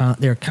they're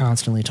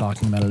constantly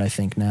talking about it, I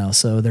think, now.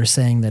 So they're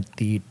saying that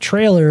the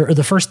trailer, or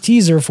the first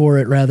teaser for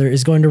it rather,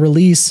 is going to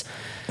release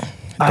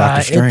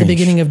at the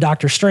beginning of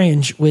Doctor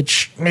Strange,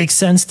 which makes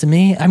sense to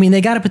me. I mean,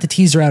 they got to put the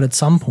teaser out at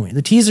some point.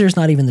 The teaser is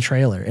not even the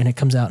trailer, and it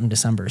comes out in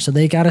December. So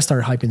they got to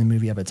start hyping the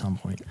movie up at some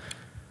point.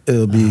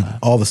 It'll be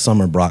all the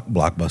summer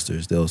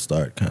blockbusters. They'll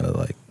start kind of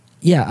like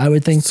I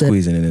would think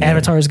squeezing it in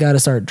Avatar's got to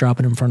start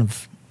dropping in front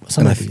of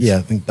some of these.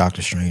 I think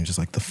Doctor Strange is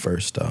like the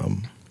first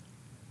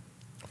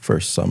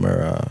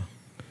summer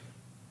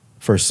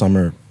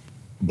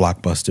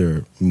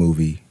blockbuster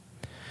movie.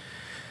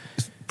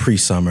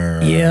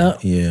 Pre-summer. Yeah.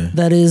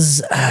 That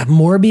is,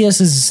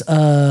 Morbius is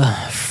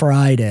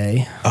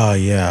Friday. Oh,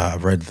 yeah. I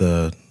read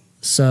the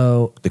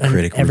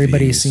critic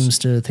everybody reviews, seems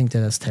to think that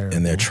that's terrible.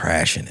 and they're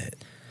trashing it.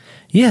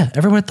 Yeah,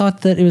 everyone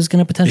thought that it was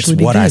going to potentially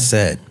be good. It's what I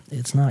said.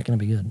 It's not going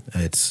to be good.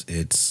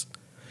 It's.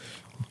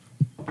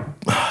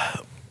 I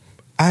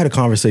had a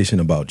conversation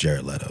about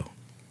Jared Leto,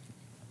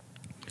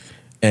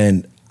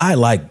 and I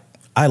like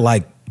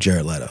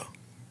Jared Leto.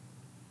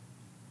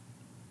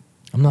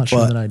 I'm not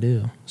sure that I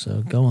do.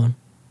 So go on.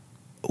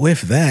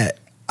 With that,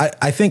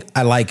 I think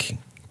I like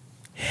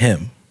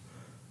him,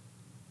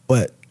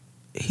 but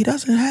he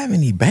doesn't have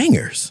any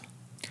bangers.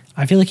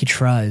 I feel like he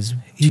tries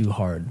too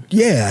hard.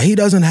 Yeah, he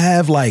doesn't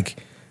have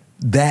like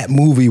that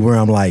movie where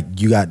I'm like,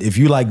 if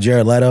you like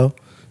Jared Leto,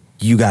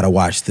 you got to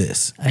watch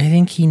this. I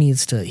think he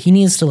needs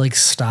to like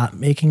stop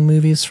making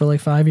movies for like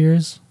 5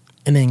 years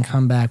and then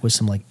come back with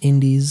some like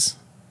indies.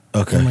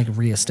 Okay. And like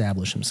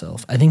reestablish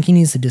himself. I think he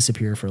needs to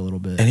disappear for a little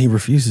bit. And he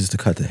refuses to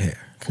cut the hair.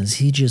 Because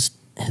he just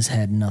has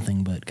had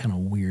nothing but kind of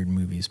weird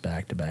movies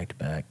back to back to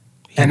back.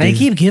 And they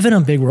keep giving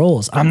him big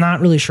roles. I'm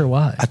not really sure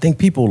why. I think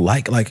people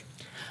like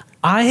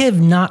I have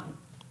not,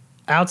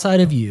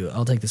 outside of you,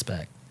 I'll take this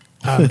back.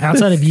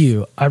 Outside of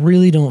you, I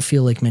really don't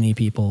feel like many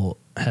people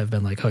have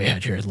been like, oh yeah,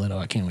 Jared Leto,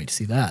 I can't wait to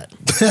see that.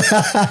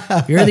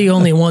 You're the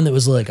only one that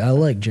was like, I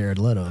like Jared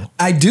Leto.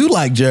 I do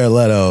like Jared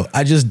Leto.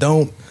 I just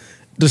don't.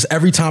 Just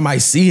every time I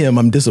see him,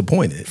 I'm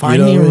disappointed.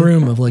 Find me a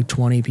room of like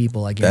 20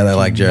 people. I guarantee that I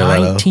like Jared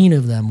Leto. 19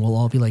 of them will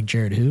all be like,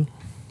 Jared who?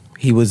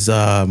 He was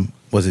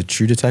it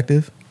True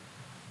Detective?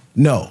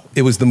 No,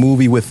 it was the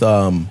movie with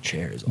The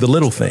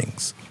Little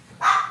Things,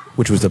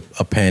 which was a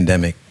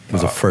pandemic. It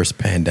was a first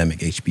pandemic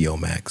HBO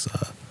Max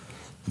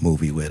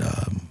movie with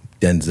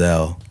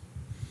Denzel,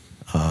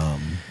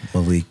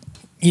 Malik.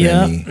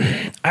 Yeah,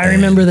 Remy, I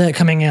remember that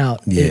coming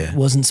out. Yeah. It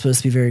wasn't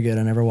supposed to be very good.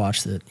 I never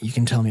watched it. You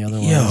can tell me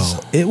otherwise. Yo,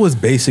 it was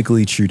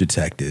basically True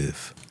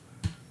Detective,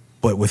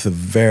 but with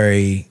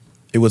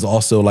it was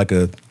also like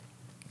a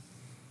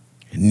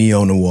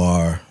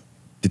neo-noir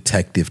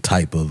detective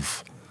type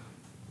of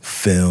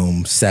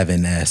film,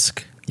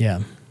 Seven-esque. Yeah.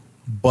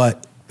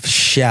 But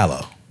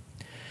shallow.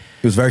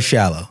 It was very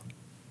shallow.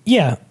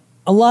 Yeah.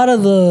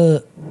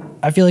 I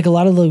feel like a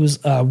lot of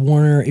those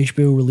Warner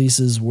HBO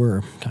releases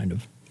were kind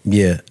of.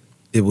 Yeah.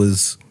 It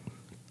was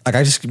like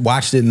I just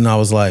watched it and I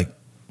was like,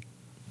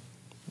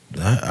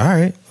 all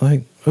right,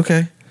 like, okay.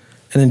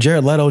 And then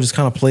Jared Leto just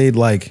kind of played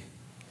like,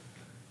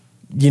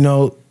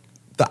 the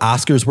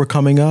Oscars were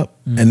coming up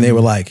and they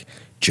were like,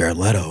 Jared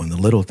Leto and The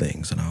Little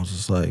Things. And I was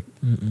just like,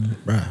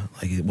 bruh,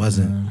 like it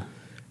wasn't.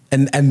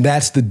 And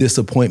that's the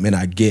disappointment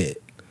I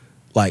get.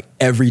 Like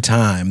every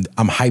time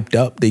I'm hyped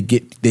up, they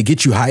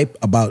get you hype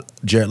about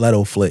Jared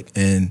Leto flick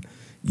and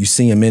you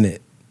see him in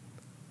it.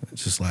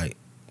 It's just like,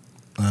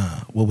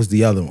 what was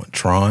the other one?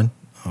 Tron?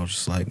 I was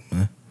just like,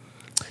 eh.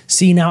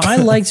 See, now I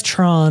liked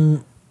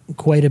Tron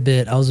quite a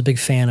bit. I was a big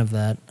fan of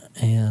that.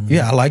 And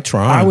yeah, I like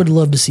Tron. I would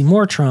love to see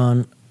more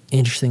Tron.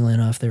 Interestingly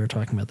enough, they were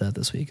talking about that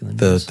this week. In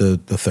the news. The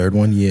third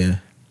one, yeah.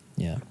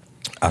 Yeah.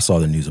 I saw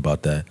the news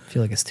about that. I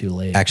feel like it's too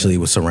late. Actually, it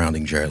was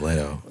surrounding Jared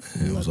Leto.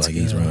 And it was like,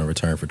 he's going to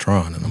return for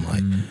Tron. And I'm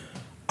like,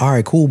 all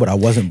right, cool, but I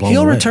wasn't blown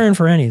away. He'll return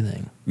for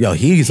anything. Yo,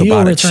 he's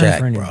about a check,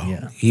 bro.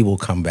 Yeah. He will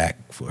come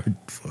back for a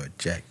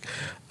check.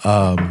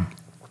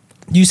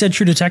 You said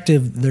True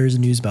Detective. There's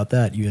news about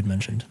that you had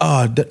mentioned.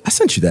 I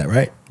sent you that,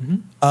 right?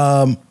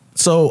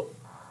 So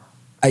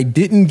I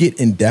didn't get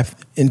in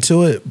depth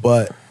into it,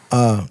 but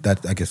I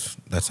guess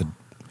that's a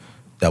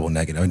double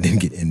negative. I didn't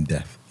get in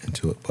depth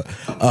into it, but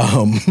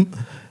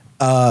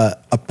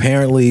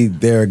apparently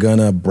they're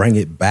gonna bring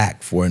it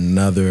back for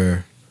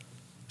another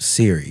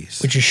series,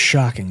 which is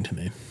shocking to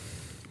me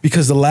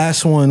because the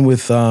last one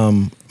with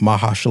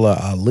Mahershala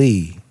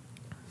Ali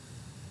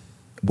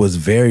was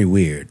very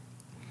weird.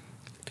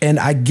 And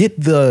I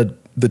get the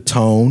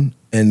tone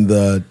and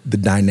the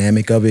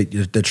dynamic of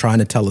it. They're trying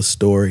to tell a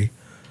story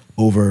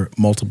over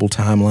multiple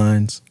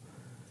timelines.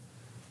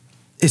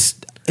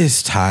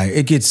 It's tired.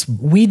 It gets.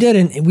 We did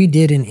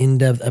an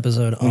in-depth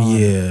episode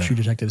on True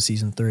Detective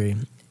season 3,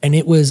 and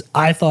it was.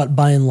 I thought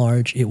by and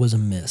large it was a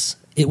miss.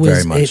 It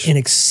was an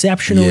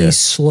exceptionally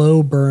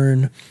slow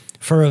burn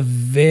for a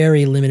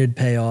very limited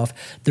payoff.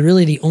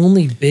 The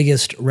only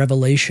biggest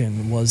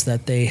revelation was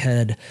that they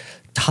had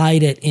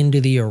tied it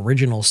into the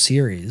original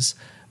series.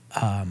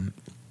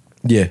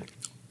 Yeah.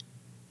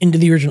 Into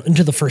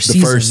the first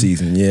season. The first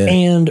season, yeah.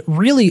 And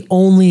really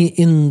only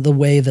in the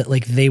way that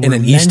like they were in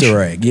an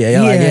Easter egg.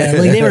 Yeah,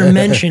 like they were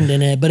mentioned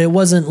in it, but it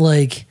wasn't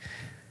like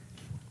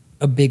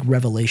a big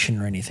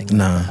revelation or anything like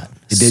that.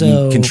 It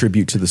didn't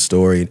contribute to the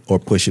story or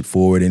push it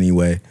forward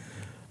anyway.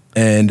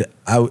 And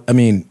I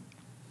mean,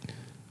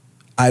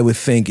 I would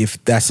think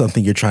if that's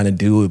something you're trying to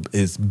do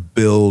is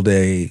build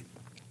a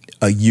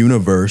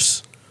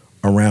universe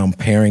around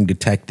pairing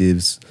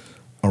detectives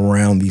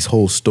around these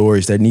whole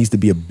stories, there needs to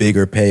be a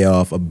bigger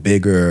payoff, a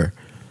bigger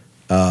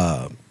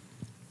crime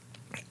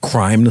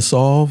to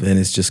solve. And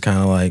it's just kind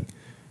of like,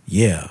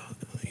 yeah,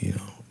 you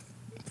know,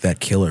 that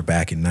killer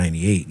back in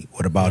 98,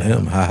 what about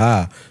him?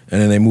 Ha.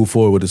 And then they move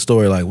forward with the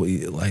story like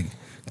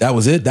that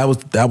was it? That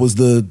was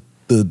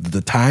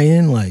the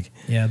tie-in? Like,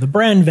 yeah, the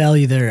brand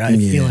value there, I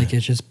feel like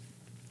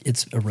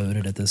it's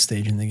eroded at this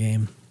stage in the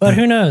game. But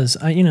who knows?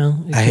 I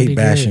hate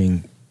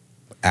bashing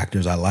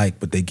actors I like,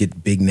 but they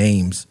get big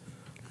names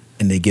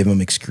and they give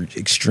them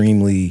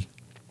extremely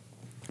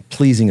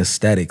pleasing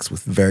aesthetics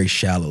with very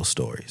shallow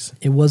stories.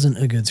 It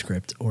wasn't a good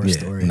script or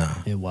story. No.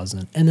 It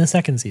wasn't. And the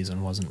second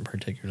season wasn't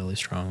particularly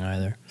strong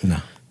either. No.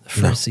 The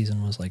first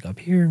season was like up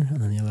here, and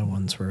then the other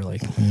ones were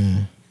like...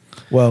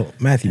 Well,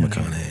 Matthew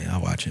McConaughey,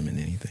 I'll watch him in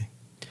anything.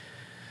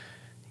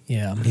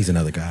 Yeah. He's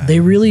another guy. They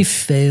really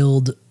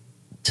failed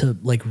to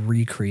like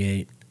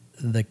recreate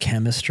the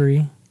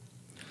chemistry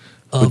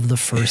of the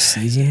first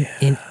season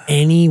in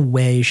any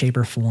way, shape,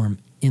 or form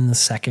in the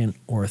second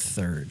or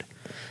third.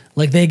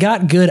 Like they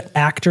got good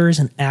actors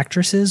and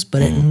actresses,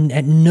 but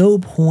at no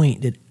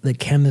point did the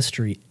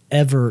chemistry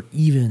ever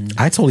even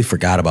I totally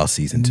forgot about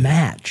season 2.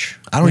 Match.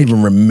 I don't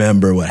even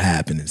remember what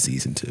happened in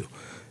season 2.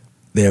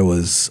 There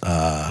was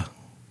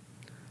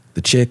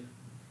the chick.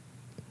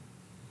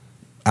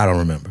 I don't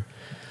remember.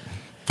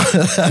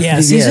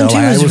 Yeah, season 2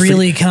 was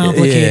really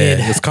complicated.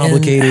 Yeah, it was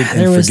complicated and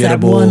there was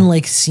forgettable. that one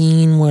like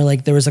scene where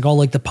like there was like all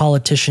like the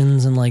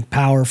politicians and like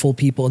powerful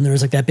people, and there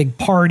was like that big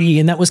party,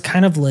 and that was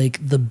kind of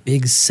like the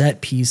big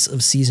set piece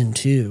of season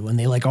 2, and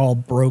they like all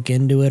broke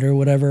into it or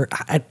whatever.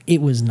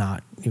 It was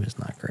not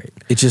great.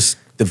 It just,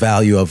 the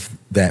value of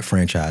that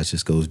franchise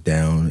just goes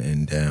down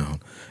and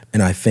down.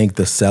 And I think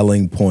the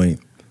selling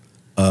point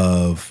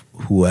of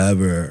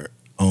whoever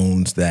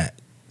owns that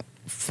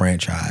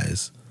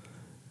franchise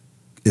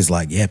is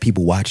like, yeah,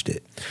 people watched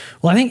it.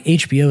 Well, I think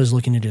HBO is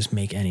looking to just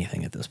make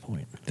anything at this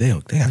point. They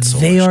got so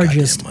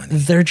much money.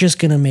 They're just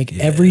going to make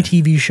every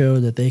TV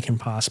show that they can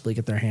possibly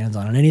get their hands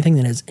on, and anything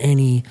that has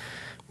any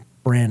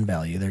brand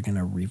value, they're going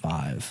to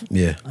revive.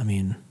 Yeah. I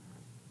mean,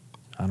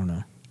 I don't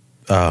know.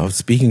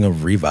 Speaking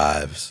of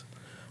revives,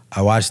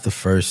 I watched the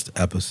first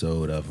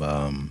episode of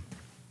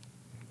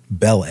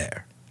Bel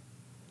Air.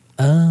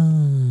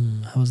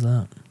 Oh, how was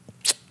that?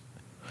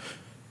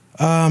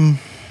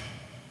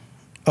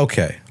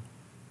 Okay.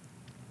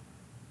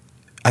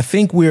 I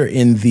think we're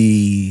in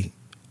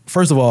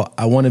first of all,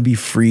 I want to be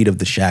freed of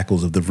the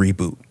shackles of the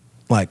reboot.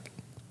 Like,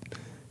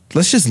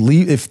 let's just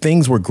leave, if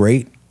things were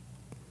great,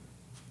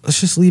 let's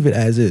just leave it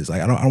as is.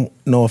 Like, I don't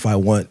know if I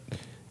want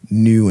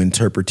new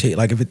interpretation.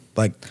 Like, if it,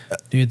 like...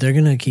 Dude, they're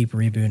going to keep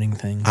rebooting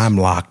things. I'm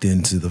locked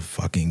into the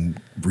fucking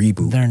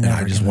reboot, and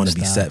I just want to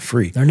be set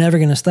free. They're never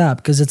going to stop,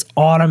 because it's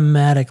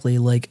automatically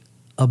like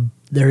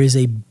there is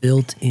a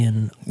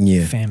built-in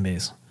fan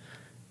base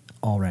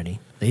already.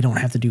 They don't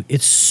have to do,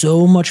 it's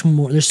so much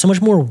more, there's so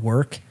much more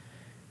work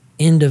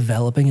in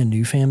developing a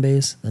new fan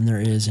base than there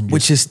is in just,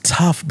 which is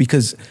tough,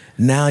 because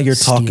now you're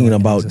talking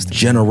about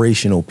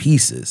generational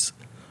pieces,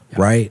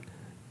 right?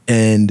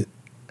 And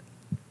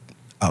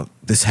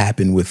this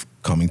happened with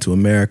Coming to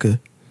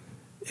America,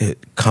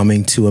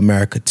 Coming to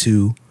America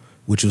 2,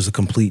 which was a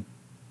complete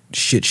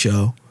shit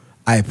show.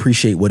 I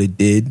appreciate what it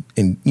did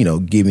and, you know,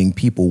 giving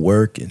people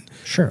work and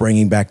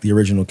bringing back the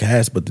original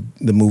cast, but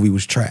the movie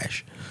was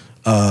trash.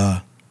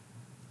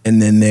 And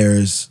then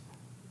there's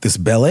this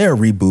Bel Air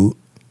reboot,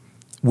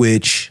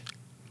 which,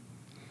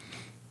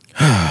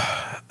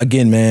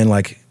 again, man,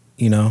 like,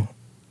 I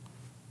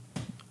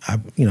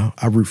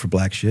root for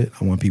black shit.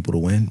 I want people to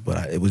win,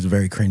 but it was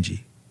very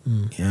cringy. You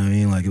know what I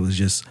mean? Like, it was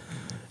just,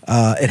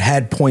 it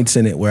had points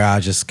in it where I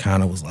just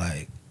kind of was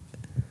like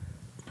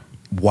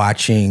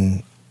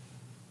watching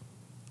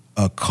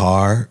a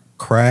car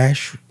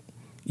crash,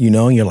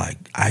 and you're like,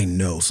 I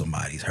know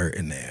somebody's hurt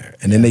in there.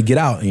 And then they get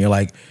out and you're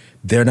like,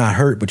 they're not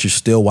hurt, but you're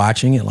still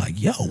watching it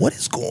like, yo, what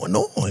is going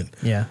on?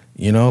 Yeah.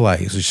 Like,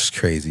 it's just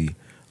crazy.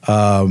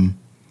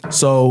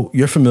 So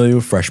you're familiar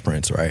with Fresh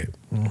Prince, right?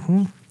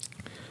 Mm-hmm.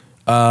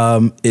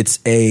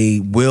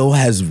 Will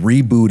has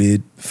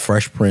rebooted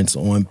Fresh Prince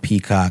on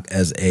Peacock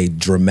as a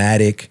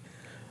dramatic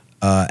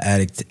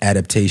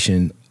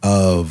adaptation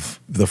of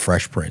the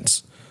Fresh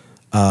Prince.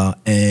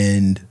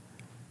 And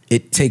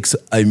it takes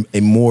a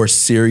more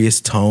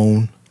serious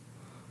tone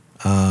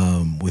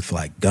with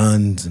like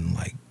guns and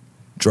like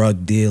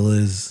drug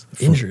dealers.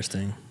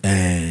 Interesting.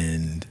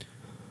 And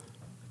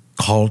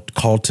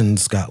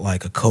Carlton's got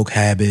like a coke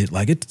habit.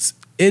 Like it's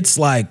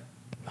like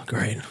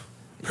great.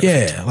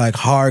 Yeah, like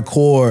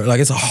hardcore. Like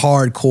it's a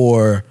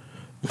hardcore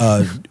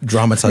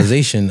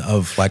dramatization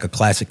of like a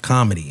classic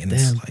comedy, and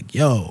it's like,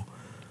 yo,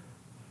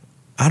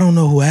 I don't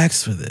know who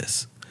asked for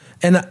this,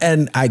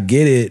 and I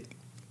get it.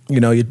 You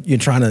know, you're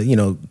trying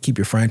to keep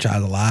your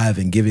franchise alive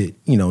and give it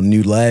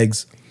new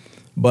legs,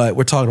 but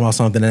we're talking about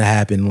something that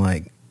happened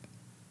like,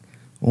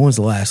 when was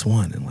the last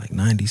one? In like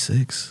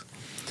 '96.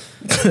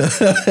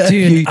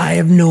 Dude, I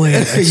have no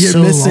idea. It's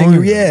You're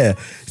missing, yeah.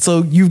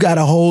 So you've got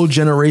a whole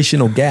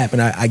generational gap,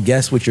 and I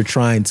guess what you're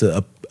trying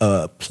to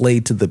play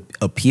to the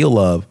appeal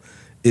of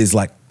is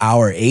like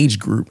our age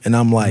group, and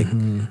I'm like,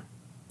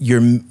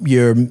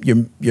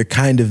 you're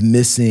kind of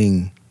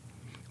missing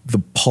the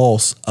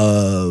pulse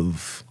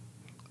of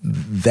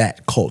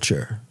that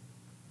culture.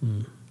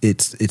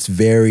 It's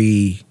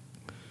very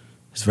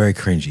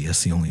cringy.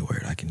 That's the only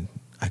word I can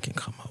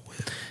come up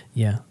with.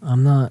 Yeah,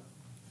 I'm not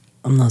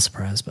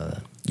surprised by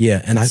that.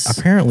 Yeah, and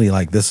apparently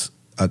like this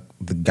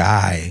the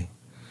guy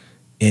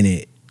in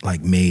it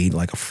like made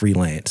like a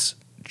freelance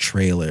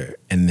trailer,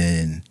 and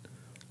then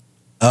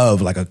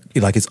of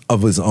it's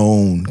of his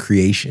own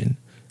creation,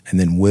 and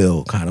then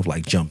Will kind of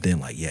like jumped in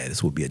like, yeah,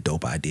 this would be a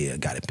dope idea,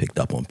 got it picked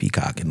up on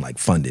Peacock and like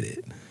funded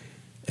it,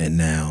 and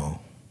now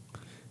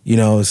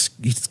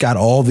he's got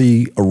all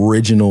the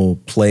original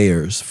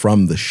players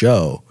from the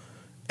show,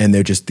 and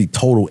they're just the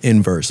total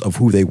inverse of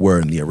who they were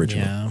in the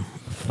original. Yeah.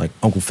 Like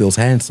Uncle Phil's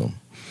handsome.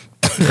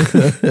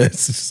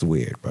 It's just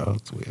weird, bro.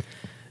 It's weird.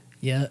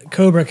 Yeah,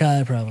 Cobra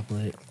Kai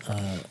probably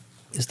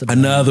is the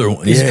another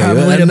one. Is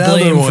probably to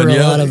blame for a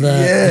lot of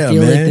that. Yeah, I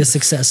feel man. like the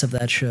success of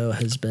that show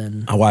has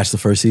been. I watched the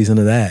first season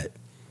of that.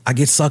 I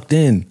get sucked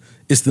in.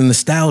 It's the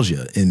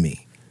nostalgia in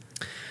me.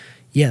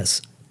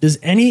 Yes. Do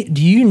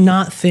you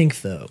not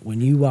think though,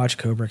 when you watch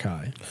Cobra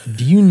Kai,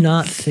 do you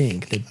not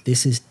think that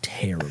this is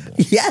terrible?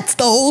 Yes,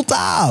 the whole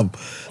time.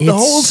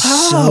 It's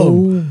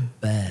so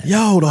bad.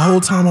 Yo, the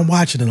whole time I'm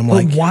watching it, I'm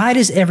like, why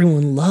does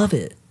everyone love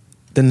it?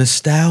 The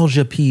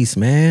nostalgia piece,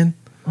 man.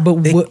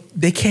 But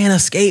they can't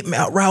escape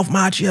Ralph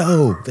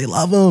Macchio. They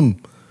love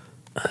him.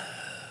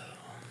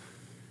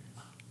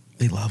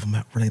 They love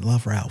him. They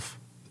love Ralph,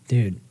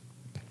 dude.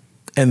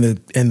 And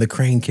the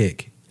crane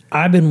kick.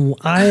 I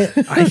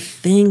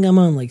think I'm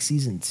on like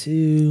season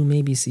 2,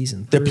 maybe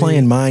season 3. They're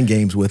playing mind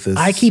games with us.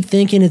 I keep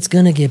thinking it's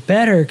gonna get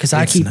better because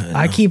I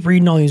keep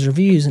reading all these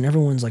reviews and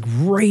everyone's like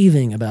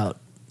raving about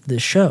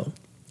this show.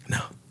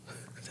 No,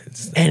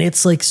 and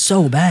it's like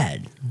so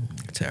bad,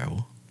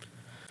 terrible.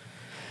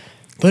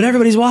 But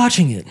everybody's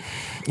watching it,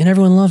 and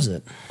everyone loves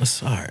it. Let's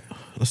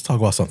talk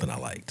about something I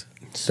liked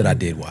that I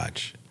did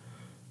watch.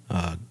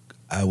 I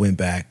went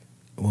back.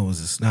 What was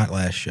this? Not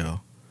last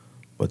show.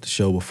 But the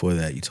show before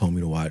that, you told me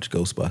to watch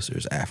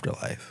Ghostbusters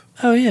Afterlife.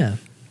 Oh, yeah.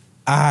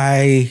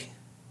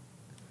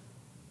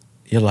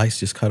 Your lights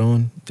just cut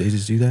on? They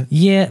just do that?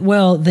 Yeah,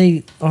 well,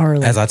 they are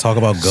like... As I talk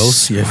about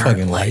ghosts, your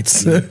fucking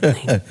lights. They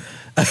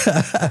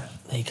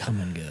come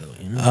and go,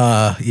 you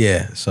know?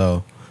 Yeah,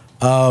 so...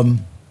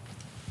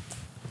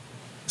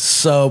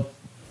 So,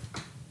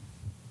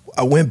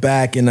 I went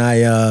back and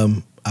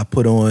I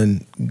put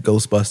on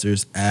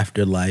Ghostbusters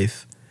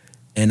Afterlife,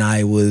 and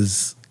I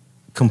was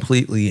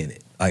completely in it.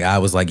 Like I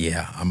was like,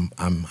 yeah,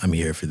 I'm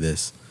here for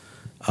this.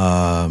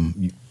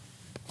 I'm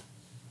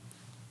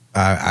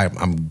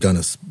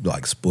gonna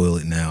like spoil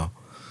it now.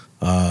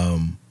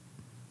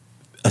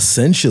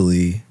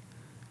 Essentially,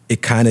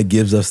 it kind of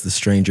gives us the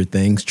Stranger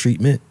Things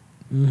treatment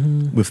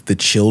with the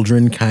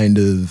children kind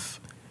of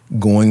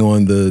going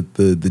on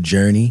the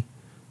journey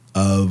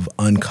of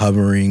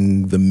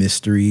uncovering the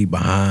mystery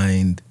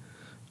behind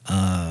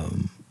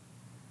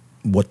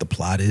what the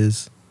plot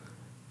is,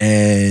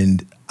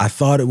 and I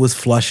thought it was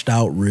flushed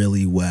out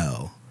really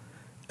well,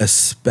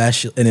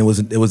 especially, and it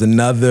was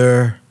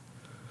another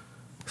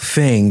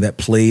thing that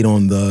played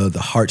on the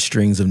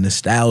heartstrings of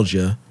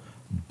nostalgia,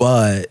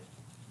 but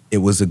it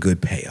was a good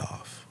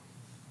payoff.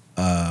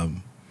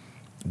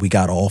 We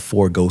got all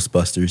 4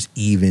 Ghostbusters,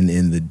 even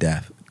in the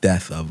death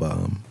of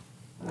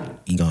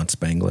Egon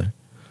Spengler.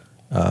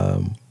 I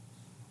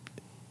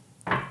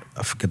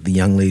forget the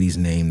young lady's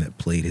name that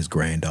played his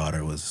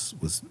granddaughter was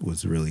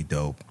really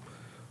dope.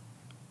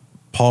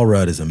 Paul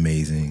Rudd is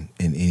amazing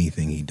in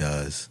anything he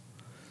does.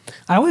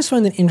 I always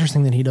find it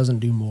interesting that he doesn't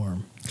do more.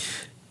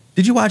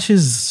 Did you watch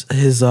his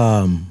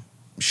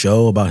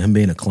show about him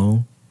being a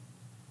clone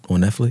on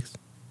Netflix?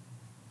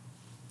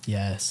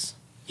 Yes.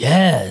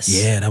 Yeah,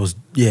 that was,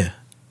 yeah.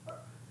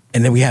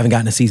 And then we haven't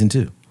gotten a season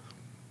 2.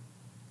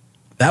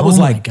 That was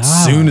like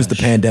soon as the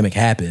pandemic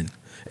happened,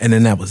 and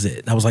then that was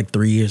it. That was like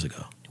 3 years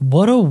ago.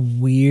 What a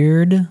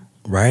weird...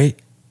 Right?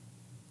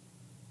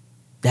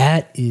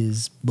 That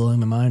is blowing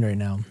my mind right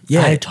now.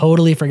 Yeah. I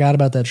totally forgot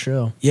about that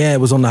show. Yeah,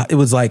 it was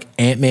like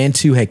Ant-Man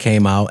 2 had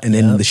came out, and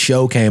then the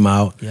show came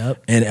out,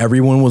 and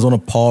everyone was on a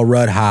Paul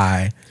Rudd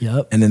high,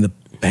 and then the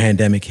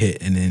pandemic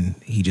hit, and then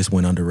he just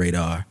went under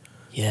radar.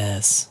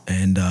 Yes.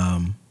 And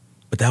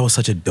but that was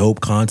such a dope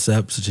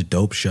concept, such a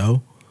dope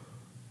show,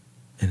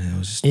 and it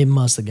was just... It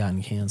must have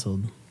gotten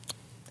canceled.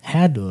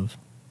 Had to have.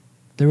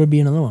 There would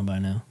be another one by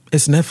now.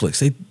 It's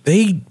Netflix.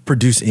 They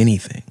produce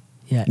anything.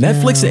 Yeah,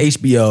 Netflix and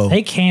HBO.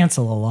 They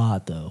cancel a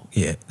lot, though.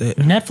 Yeah.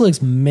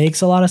 Netflix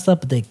makes a lot of stuff,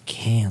 but they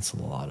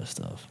cancel a lot of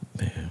stuff.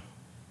 Man.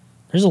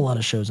 There's a lot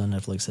of shows on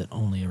Netflix that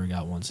only ever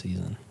got one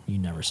season. You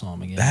never saw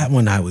them again. That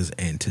one I was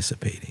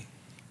anticipating.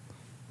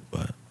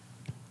 But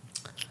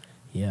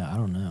yeah, I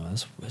don't know.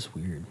 That's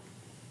weird.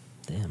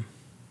 Damn.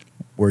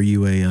 Were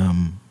you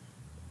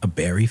a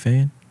Barry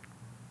fan?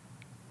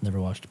 Never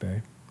watched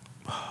Barry.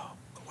 Oh,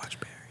 go watch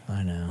Barry.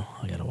 I know.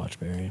 I gotta watch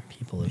Barry.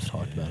 People have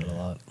talked about it a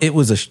lot. It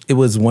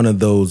was one of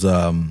those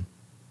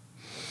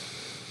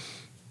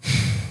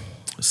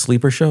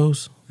sleeper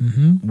shows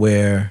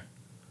where,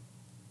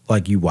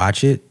 like, you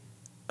watch it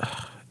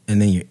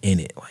and then you're in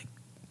it. Like,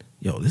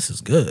 yo, this is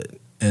good,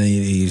 and then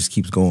it just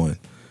keeps going.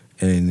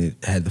 And it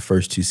had the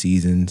first 2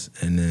 seasons,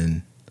 and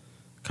then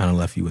kind of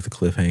left you with a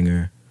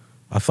cliffhanger.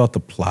 I thought the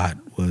plot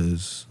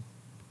was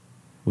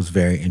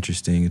very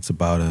interesting. It's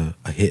about a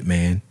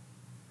hitman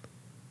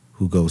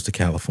who goes to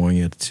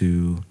California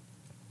to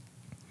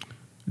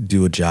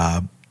do a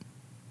job,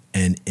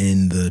 and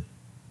in the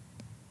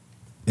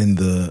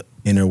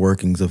inner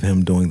workings of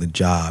him doing the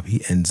job,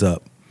 he ends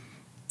up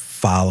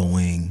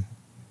following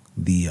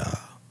the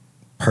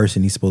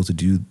person he's supposed to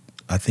do.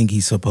 I think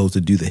he's supposed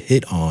to do the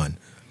hit on,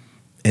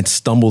 and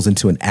stumbles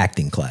into an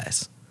acting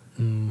class.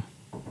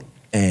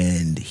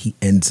 And he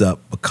ends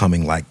up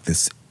becoming like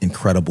this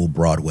incredible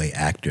Broadway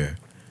actor,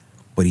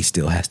 but he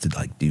still has to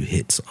like do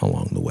hits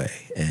along the way.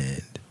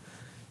 And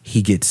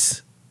he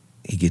gets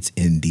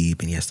in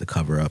deep, and he has to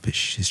cover up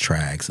his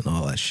tracks and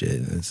all that shit.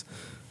 And it's,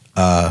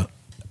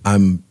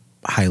 I'm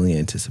highly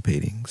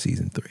anticipating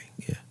season 3.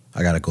 Yeah,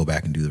 I got to go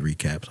back and do the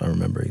recap so I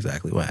remember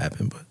exactly what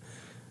happened. But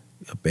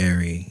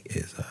Barry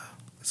is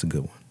it's a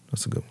good one.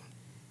 That's a good one.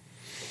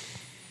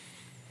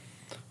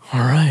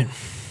 All right.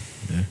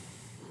 Yeah.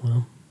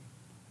 Well,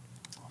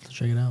 I'll have to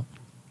check it out.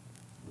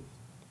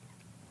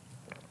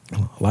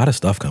 A lot of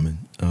stuff coming.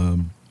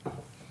 And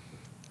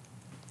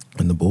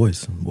The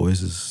Boys. The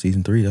Boys is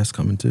season 3. That's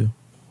coming too.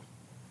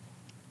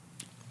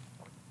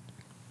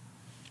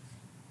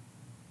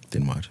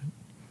 Didn't watch it.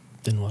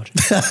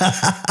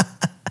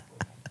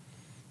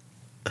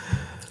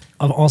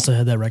 I've also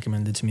had that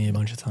recommended to me a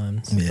bunch of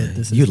times. Yeah,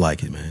 but you'd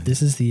like it, man.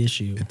 This is the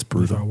issue It's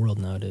brutal. with our world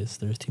nowadays.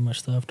 There's too much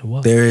stuff to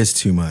watch. There is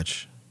too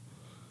much.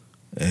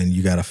 And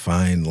you got to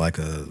find like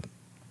a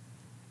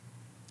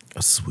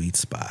sweet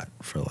spot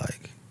for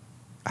like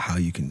how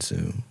you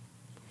consume.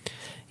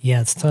 Yeah,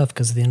 it's tough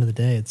because at the end of the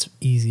day, it's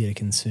easy to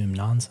consume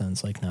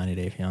nonsense like 90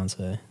 Day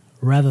Fiancé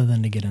rather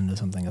than to get into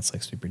something that's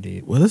like super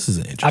deep. Well, this is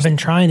interesting. I've been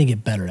trying to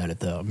get better at it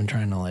though. I've been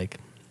trying to like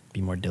be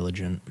more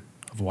diligent.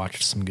 I've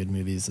watched some good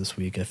movies this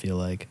week, I feel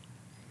like.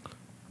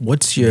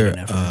 What's your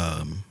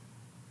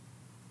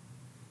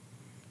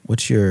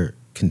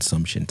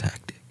consumption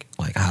tactic?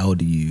 Like, how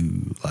do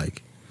you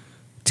like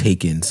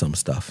take in some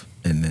stuff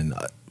and then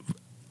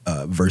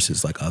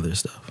versus like other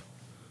stuff?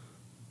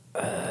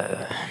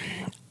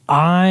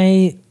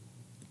 I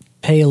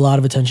pay a lot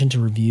of attention to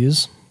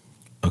reviews.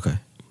 Okay.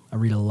 I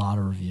read a lot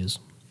of reviews,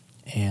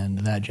 and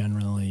that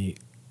generally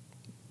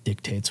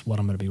dictates what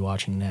I'm going to be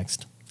watching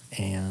next.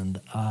 And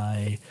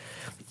like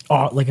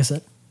I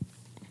said,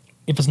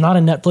 if it's not a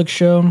Netflix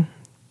show,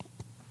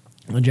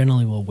 I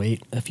generally will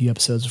wait a few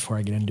episodes before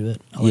I get into it.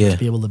 I like to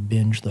be able to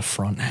binge the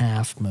front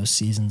half. Most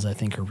seasons, I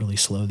think, are really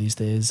slow these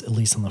days, at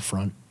least on the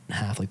front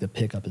half. Like the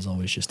pickup is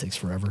always just takes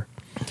forever.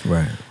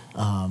 Right.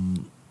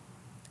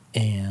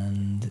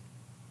 And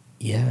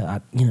yeah,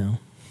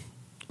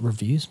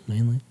 reviews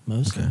mainly,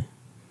 mostly. Okay.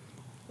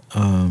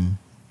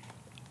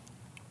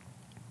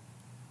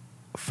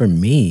 For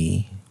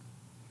me,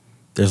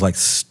 there's like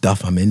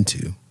stuff I'm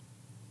into.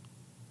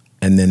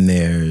 And then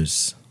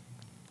there's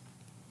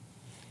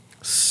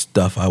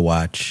stuff I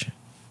watch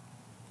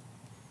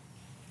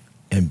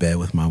in bed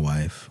with my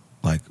wife.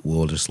 Like,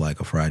 we'll just like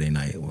a Friday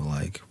night, we're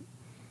like,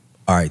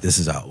 all right, this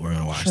is out. We're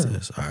going to watch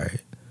this. All right.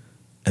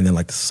 And then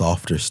like the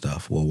softer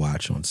stuff we'll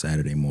watch on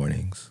Saturday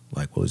mornings.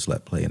 Like, we'll just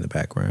let play in the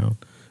background.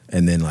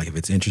 And then like if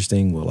it's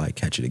interesting, we'll like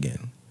catch it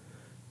again.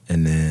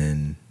 And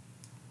then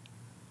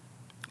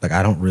like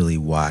I don't really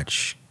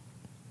watch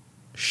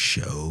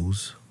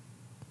shows.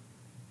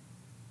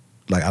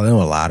 Like, I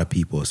know a lot of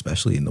people,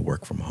 especially in the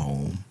work from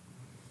home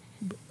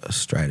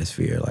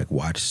stratosphere, like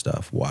watch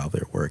stuff while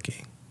they're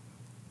working.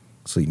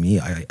 So me,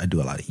 I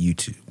do a lot of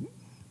YouTube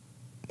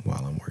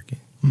while I'm working.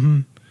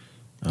 Mm-hmm.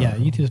 Yeah,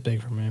 YouTube's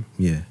big for me.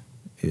 Yeah.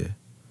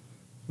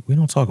 We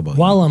don't talk about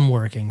while I'm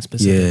working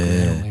specifically.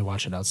 Yeah. I don't really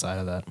watch it outside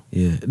of that.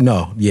 Yeah.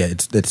 No, yeah,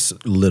 it's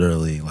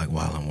literally like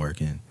while I'm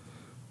working.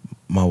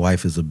 My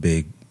wife is a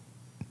big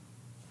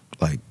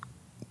like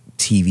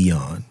TV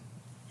on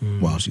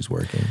while she's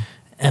working.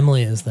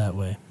 Emily is that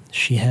way.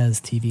 She has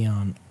TV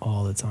on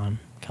all the time,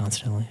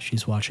 constantly.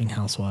 She's watching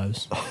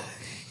Housewives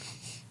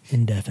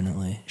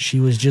indefinitely. She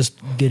was just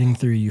getting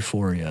through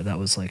Euphoria. That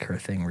was like her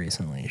thing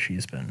recently.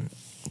 She's been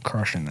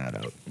crushing that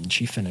out, and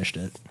she finished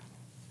it.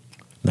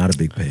 Not a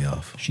big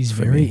payoff. She's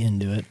very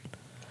into it.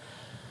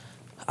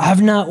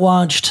 I've not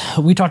watched.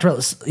 We talked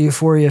about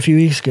Euphoria a few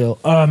weeks ago.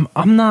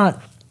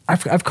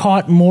 I've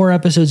caught more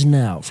episodes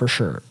now for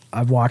sure.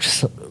 I've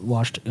watched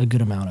a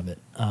good amount of it.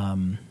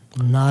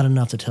 Not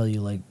enough to tell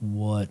you like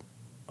what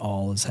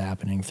all is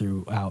happening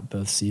throughout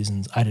both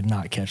seasons. I did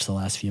not catch the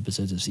last few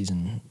episodes of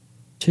season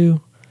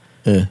 2,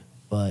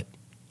 but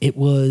it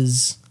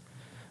was,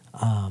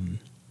 I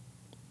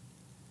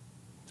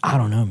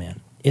don't know, man.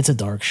 It's a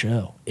dark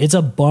show. It's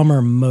a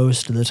bummer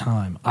most of the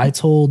time. I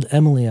told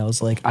Emily, I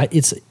was like,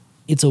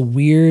 it's a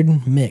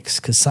weird mix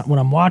because when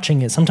I'm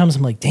watching it, sometimes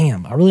I'm like,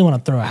 damn, I really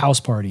want to throw a house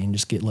party and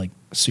just get like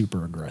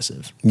super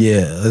aggressive.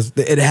 Yeah,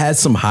 it has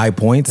some high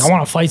points. I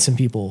want to fight some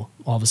people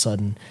all of a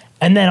sudden.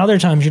 And then other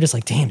times you're just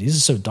like, damn, this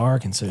is so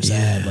dark and so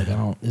sad. Like,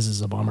 this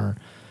is a bummer.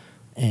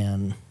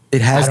 And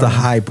it has the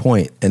high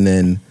point, and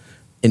then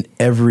in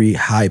every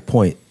high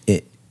point,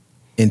 it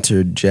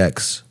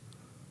interjects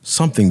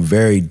something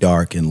very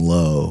dark and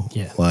low.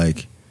 Yeah.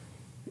 Like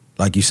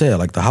you said,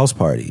 like the house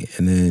party,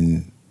 and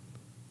then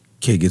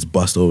kid gets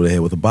busted over the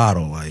head with a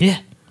bottle. Like,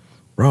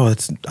 bro,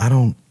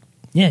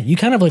 yeah, you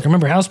kind of like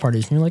remember house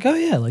parties, and you're like, oh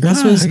yeah, like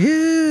this is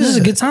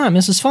a good time.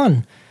 This is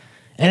fun.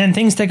 And then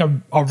things take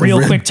a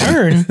real quick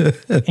turn,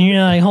 and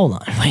you're like, hold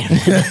on, wait a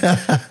minute.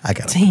 I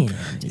got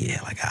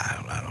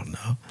I don't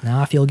know. Now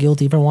I feel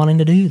guilty for wanting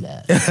to do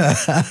that.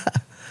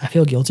 I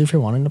feel guilty for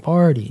wanting to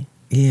party.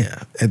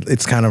 Yeah,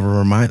 it's kind of a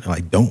reminder,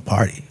 like, don't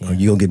party, or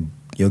you'll get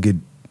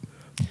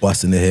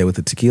busted in the head with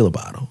a tequila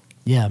bottle.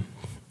 Yeah,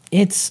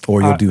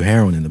 or you'll do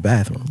heroin in the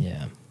bathroom.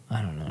 Yeah,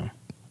 I don't know.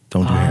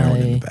 Don't do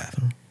heroin in the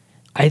bathroom.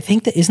 I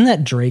think isn't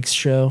that Drake's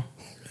show?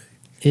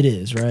 It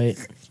is, right?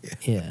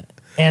 Yeah.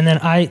 And then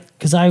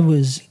because I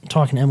was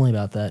talking to Emily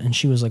about that, and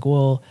she was like,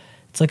 "Well,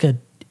 it's like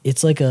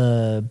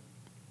a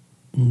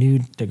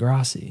nude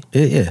Degrassi."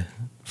 Yeah.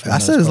 I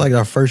said it's like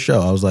our first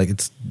show. I was like,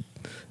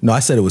 I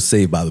said it was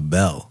Saved by the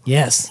Bell.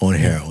 Yes. On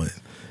heroin,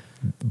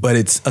 but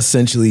it's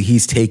essentially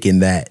he's taken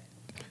that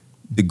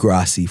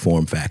Degrassi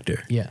form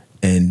factor,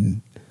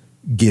 and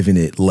giving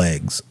it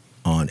legs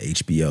on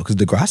HBO, because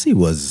Degrassi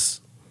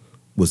was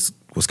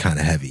kind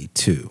of heavy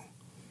too.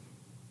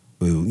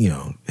 You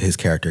know, his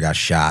character got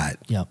shot.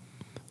 Yep.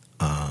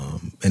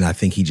 And I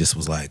think he just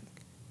was like,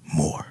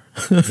 more.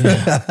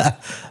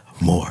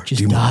 More.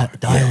 Just dial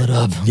it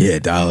up. Yeah,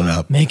 dial it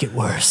up. Make it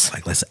worse.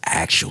 Like, let's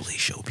actually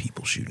show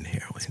people shooting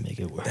heroin. Let's make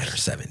it worse. That are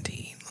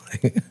 17.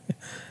 Like,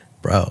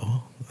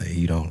 bro, like,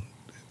 you don't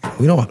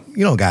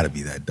got to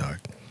be that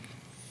dark.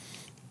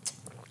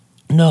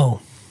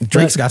 No.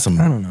 Drake's got some,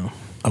 I don't know,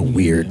 a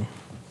weird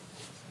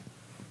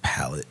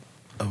palette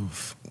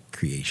of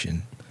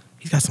creation.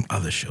 He's got some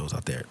other shows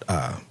out there.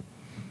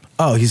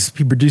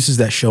 He produces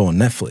that show on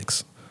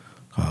Netflix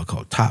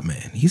called Top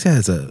Man. He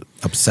has a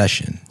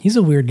obsession. He's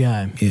a weird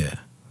guy. Yeah.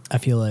 I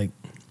feel like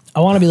I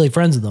want to be like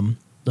friends with him.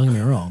 Don't get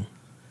me wrong.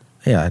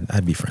 Yeah,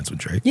 I'd be friends with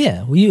Drake.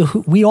 Yeah,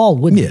 we all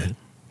would be.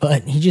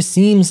 But he just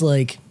seems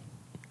like,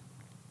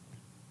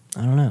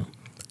 I don't know.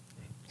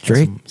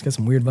 Drake? He's got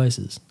some weird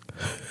vices.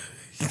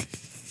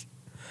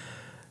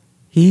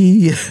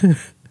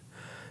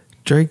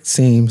 Drake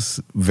seems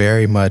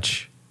very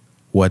much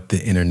what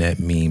the internet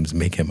memes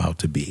make him out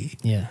to be.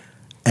 Yeah.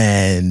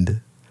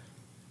 And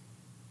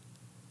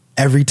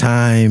every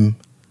time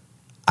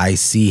I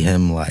see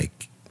him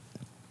like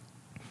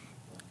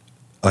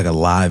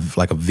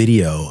a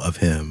video of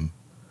him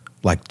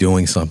like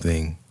doing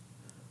something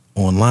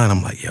online,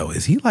 I'm like, yo,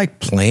 is he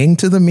like playing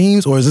to the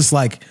memes, or is this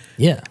like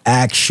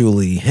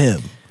actually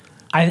him?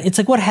 It's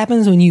like what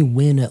happens when you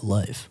win at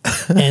life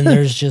and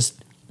there's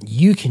just,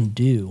 you can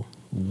do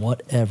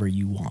whatever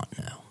you want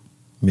now.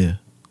 Yeah.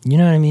 You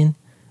know what I mean?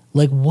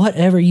 Like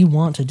whatever you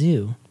want to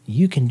do,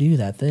 you can do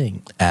that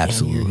thing.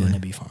 Absolutely. And you're going to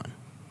be fine.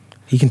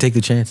 He can take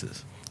the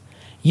chances.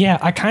 Yeah,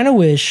 I kind of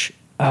wish,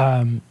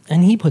 and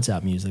he puts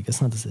out music.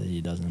 It's not to say that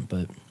he doesn't,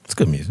 but it's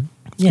good music.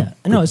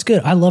 It's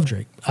good. I love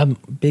Drake. I'm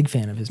a big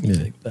fan of his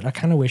music, but I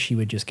kind of wish he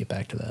would just get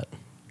back to that.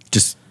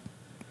 Just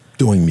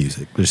doing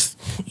music. Just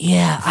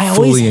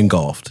fully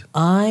engulfed.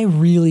 I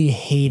really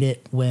hate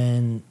it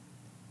when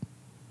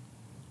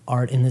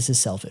art, and this is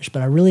selfish,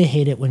 but I really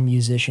hate it when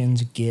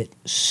musicians get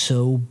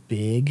so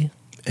big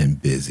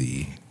and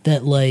busy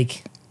that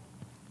like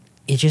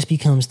it just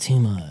becomes too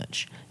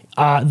much.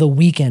 The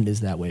Weeknd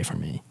is that way for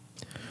me.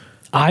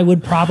 I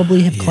would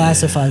probably have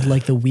classified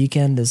like The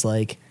Weeknd as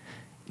like,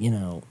 you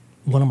know,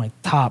 one of my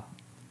top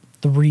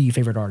 3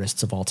 favorite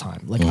artists of all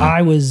time. Like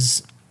I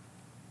was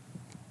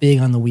big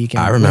on The Weeknd.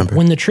 I remember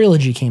when the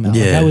trilogy came out.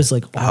 Yeah, like, I was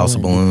like House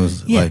of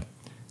Balloons.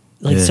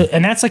 So,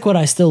 and that's like what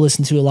I still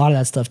listen to, a lot of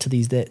that stuff to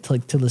this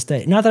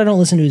day. Not that I don't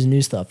listen to his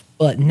new stuff,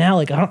 but now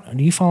like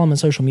do you follow him on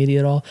social media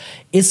at all?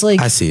 It's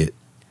like I see it.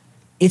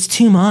 It's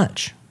too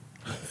much.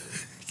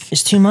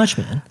 It's too much,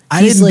 man.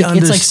 It's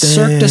like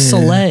Cirque du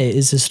Soleil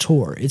is his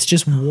tour. It's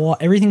just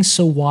everything's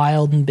so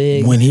wild and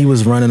big. When he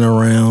was running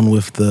around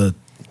with the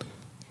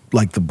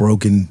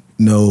broken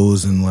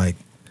nose and like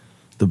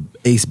the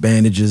ace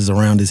bandages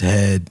around his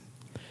head.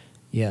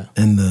 Yeah.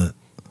 And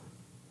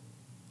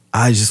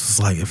I just was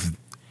like,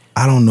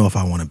 I don't know if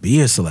I want to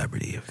be a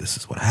celebrity if this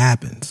is what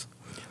happens.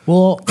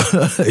 Well,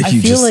 I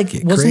feel like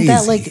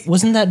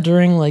wasn't that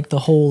during like the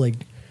whole like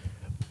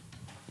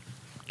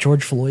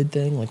George Floyd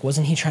thing? Like,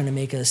 wasn't he trying to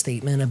make a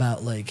statement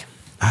about like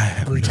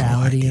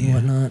brutality no and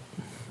whatnot?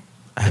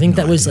 I think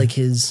that was like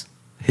his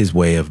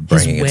way of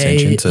bringing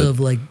attention to of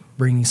like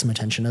bringing some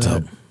attention to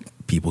that.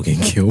 People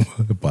getting killed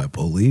by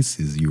police.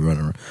 Is you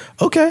running around?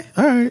 Okay,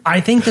 all right.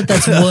 I think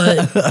that's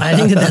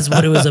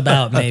what it was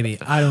about. Maybe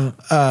I don't.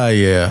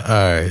 Yeah,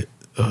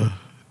 all right.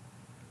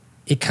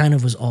 It kind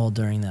of was all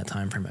during that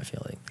time frame. I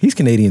feel like he's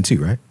Canadian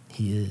too, right?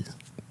 He is.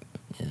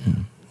 Yeah,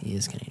 he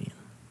is Canadian.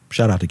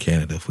 Shout out to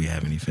Canada if we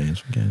have any fans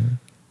from Canada.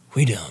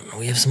 We don't.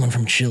 We have someone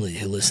from Chile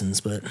who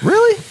listens, but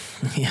really,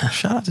 yeah.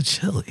 Shout out to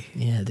Chile.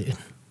 Yeah, dude.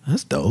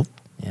 That's dope.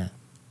 Yeah,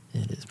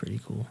 it is pretty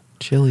cool.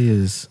 Chile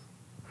is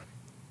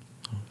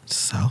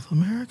South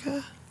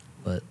America,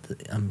 but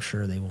I'm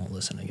sure they won't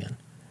listen again.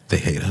 They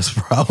hate us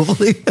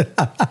probably.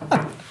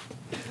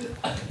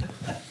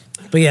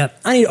 But yeah,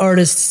 I need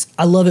artists.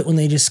 I love it when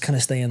they just kind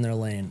of stay in their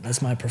lane.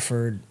 That's my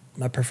preferred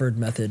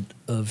method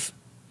of,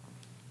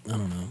 I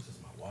don't know,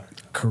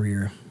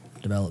 career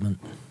development.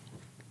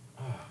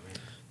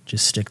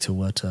 Just stick to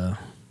what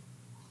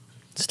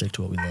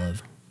we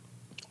love.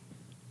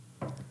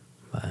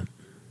 But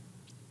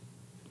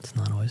it's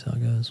not always how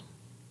it goes.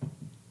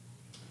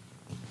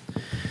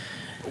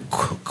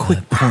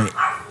 Quick point.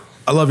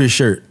 I love your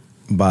shirt,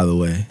 by the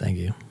way. Thank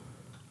you.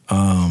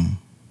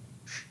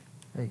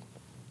 Hey.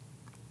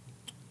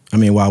 I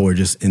mean, while we're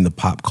just in the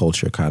pop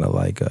culture kind of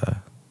like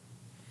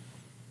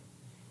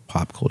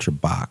pop culture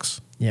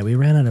box. Yeah, we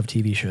ran out of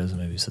TV shows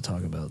and movies to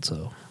talk about,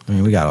 so. I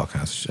mean, we got all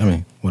kinds of shit. I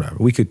mean, whatever.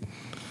 We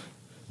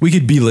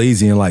could be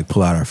lazy and like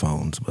pull out our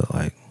phones, but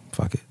like,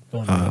 fuck it.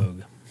 Going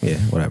rogue. Yeah,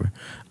 whatever.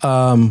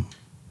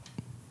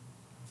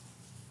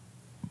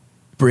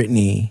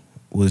 Britney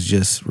was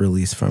just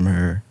released from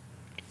her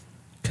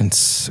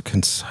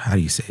how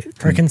do you say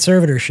it? Her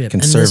conservatorship.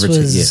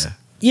 Conservatorship,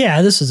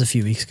 yeah, this was a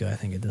few weeks ago, I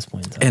think, at this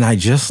point in time. And I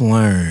just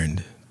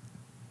learned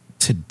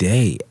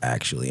today,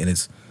 actually, and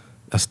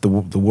that's the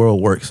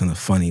world works in a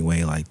funny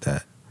way like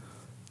that.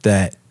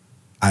 That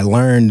I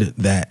learned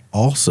that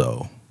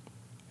also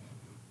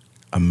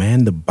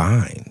Amanda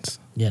Bynes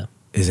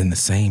is in the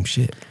same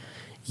shit.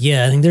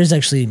 Yeah, I think there's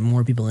actually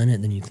more people in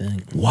it than you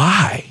think.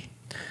 Why?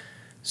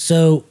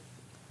 So,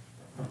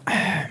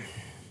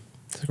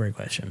 that's a great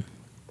question.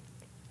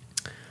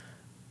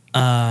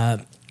 Are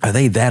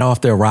they that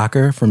off their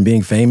rocker from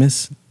being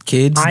famous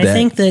kids? I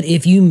think that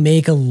if you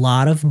make a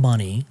lot of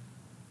money,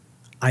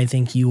 I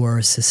think you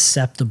are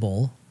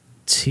susceptible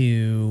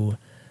to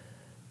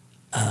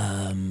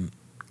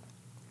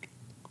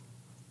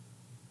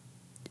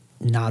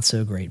not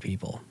so great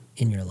people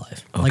in your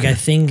life. Okay. Like, I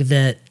think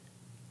that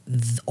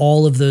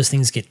all of those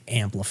things get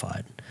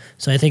amplified.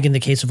 So I think in the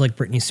case of like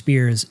Britney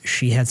Spears,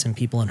 she had some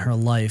people in her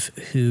life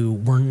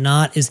who were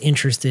not as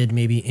interested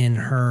maybe in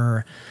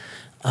her,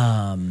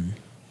 in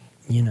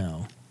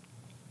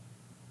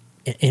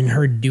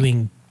her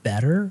doing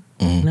better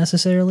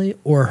necessarily,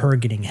 or her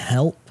getting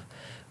help,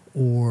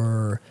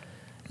 or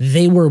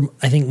they were,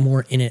 I think,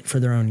 more in it for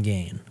their own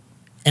gain.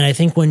 And I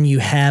think when you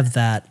have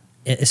that,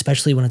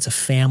 especially when it's a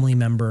family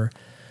member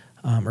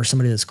or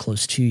somebody that's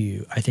close to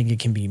you, I think it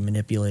can be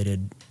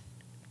manipulated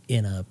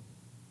in a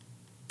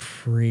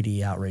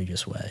pretty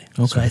outrageous way.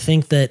 Okay. So I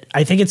think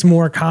it's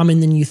more common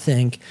than you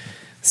think.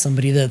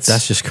 Somebody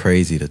that's just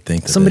crazy to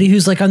think. Somebody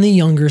who's like on the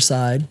younger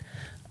side,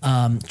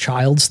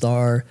 child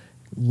star,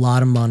 a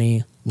lot of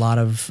money, a lot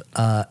of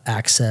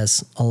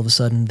access. All of a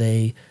sudden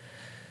they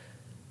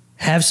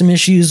have some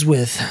issues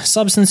with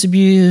substance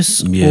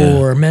abuse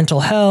or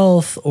mental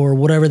health or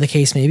whatever the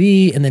case may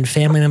be, and then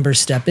family members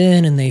step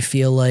in and they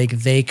feel like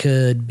they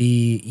could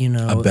be,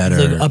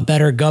 a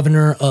better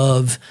governor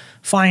of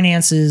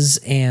finances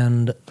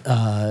and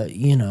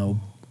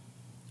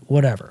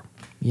whatever,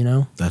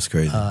 That's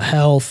crazy.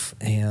 Health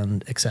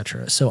and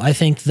etc. So I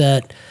think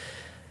that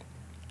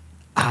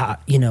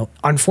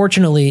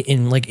unfortunately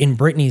in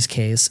Britney's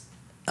case,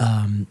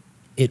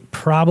 it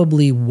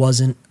probably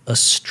wasn't a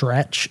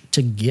stretch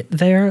to get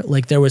there.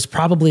 Like, there was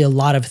probably a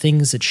lot of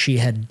things that she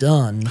had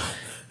done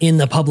in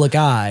the public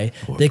eye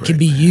that could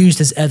be used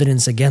as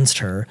evidence against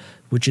her,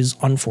 which is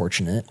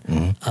unfortunate.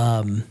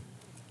 Mm-hmm.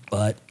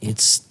 But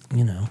it's,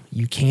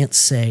 you can't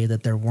say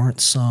that there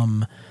weren't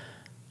some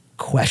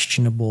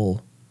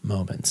questionable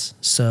moments.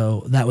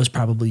 So that was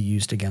probably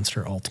used against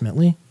her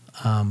ultimately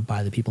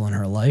by the people in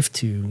her life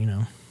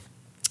to,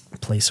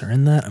 place her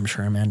in that. I'm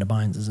sure Amanda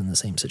Bynes is in the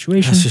same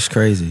situation. That's just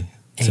crazy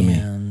to me.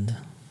 And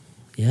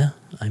yeah,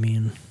 I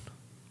mean,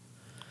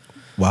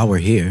 while we're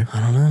here, I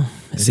don't know.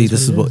 See,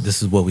 this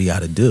is what we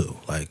got to do.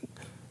 Like,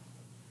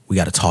 we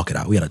got to talk it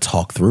out. We got to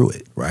talk through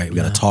it, right? We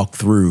got to talk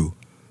through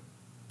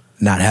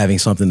not having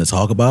something to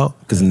talk about,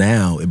 because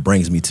now it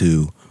brings me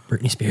to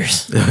Britney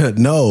Spears.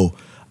 No,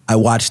 I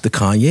watched the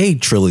Kanye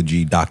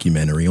trilogy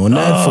documentary on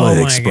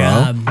Netflix, bro.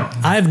 God.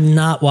 I've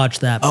not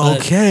watched that.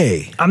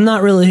 Okay, I'm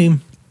not really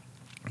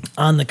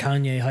on the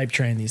Kanye hype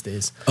train these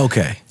days.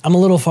 Okay, I'm a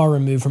little far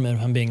removed from it,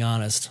 if I'm being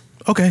honest.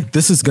 Okay,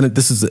 this is gonna be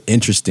an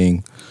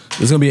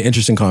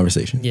interesting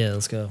conversation. Yeah,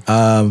 let's go.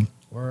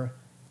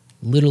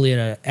 literally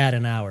at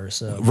an hour.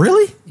 So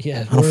really,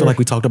 yeah, I don't feel like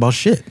we talked about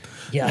shit.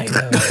 Yeah,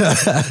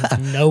 I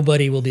know.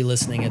 Nobody will be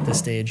listening at this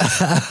stage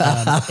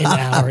an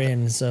hour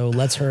in. So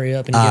let's hurry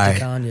up and get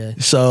to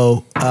Kanye.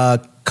 So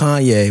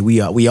Kanye,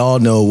 we all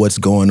know what's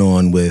going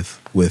on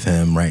with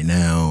him right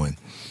now, and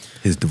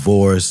his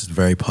divorce is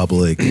very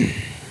public,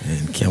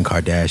 and Kim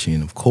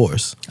Kardashian, of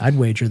course. I'd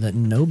wager that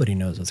nobody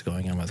knows what's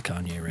going on with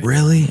Kanye right now.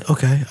 Really?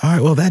 Okay. All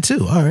right. Well, that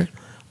too. All right.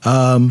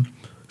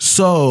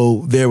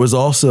 So there was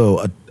also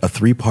a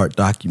 3-part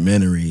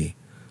documentary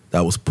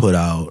that was put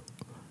out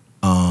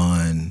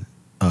on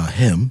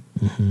him,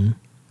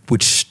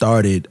 which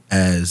started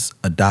as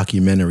a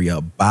documentary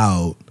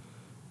about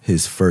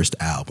his first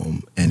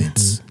album, and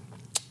it's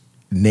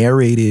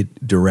narrated,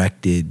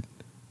 directed,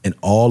 and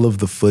all of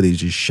the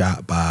footage is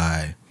shot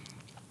by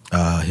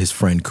his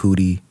friend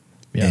Cootie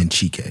and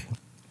Chike.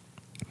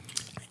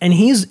 And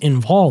he's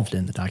involved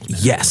in the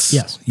documentary. Yes.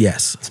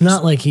 It's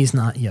not like he's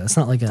not. Yeah, it's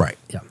not like a right.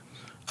 Yeah.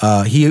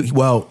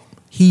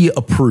 He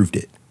approved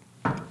it.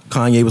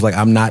 Kanye was like,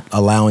 "I'm not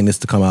allowing this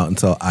to come out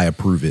until I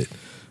approve it,"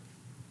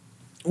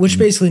 which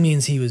basically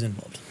means he was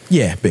involved.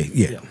 Yeah.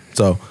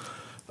 So,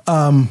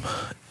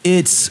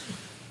 it's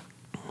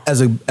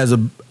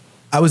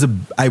I was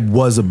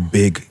a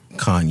big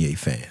Kanye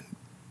fan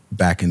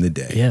back in the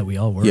day. Yeah, we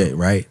all were. Yeah,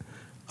 right.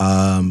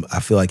 I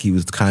feel like he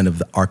was kind of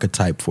the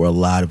archetype for a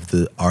lot of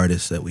the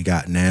artists that we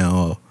got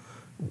now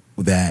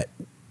that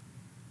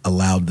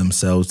allowed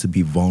themselves to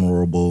be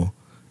vulnerable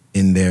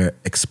in their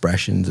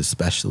expressions,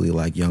 especially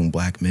like young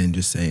black men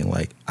just saying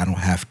like, I don't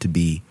have to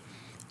be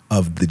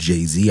of the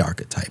Jay-Z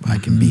archetype. I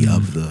can be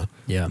of the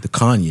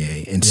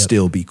Kanye and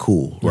still be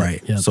cool,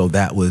 right? Yep. So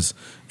that was,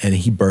 and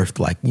he birthed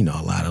like, a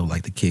lot of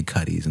like the Kid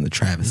Cudis and the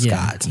Travis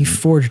Scotts. He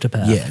forged a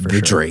path. Yeah,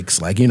 the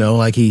Drakes, like,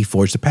 like he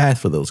forged a path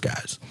for those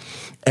guys.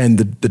 And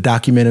the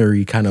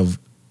documentary kind of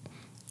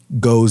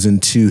goes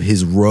into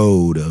his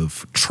road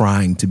of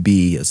trying to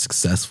be a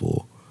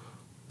successful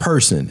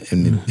person.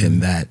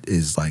 And that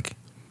is like,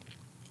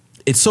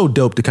 it's so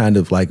dope to kind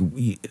of like,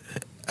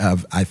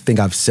 I think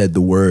I've said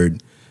the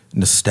word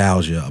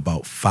nostalgia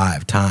about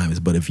 5 times,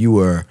 but if you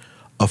were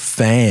a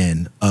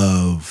fan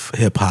of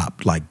hip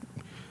hop, like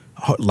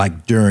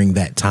during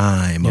that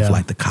time of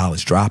like the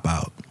college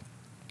dropout,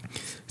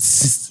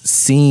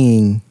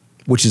 seeing,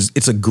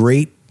 it's a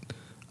great,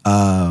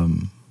 it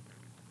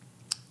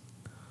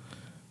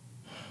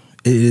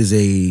is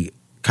a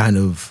kind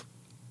of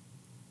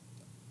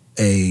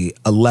a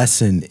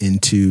lesson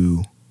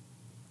into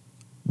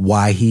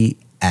why he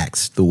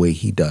acts the way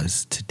he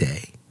does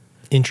today.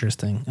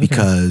 Interesting. Okay.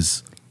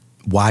 Because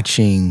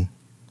watching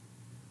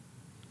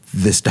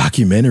this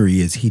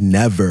documentary it's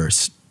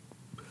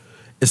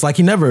like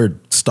he never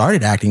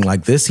started acting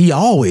like this. He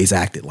always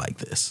acted like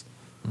this,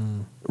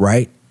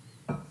 right?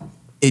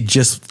 It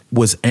just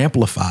was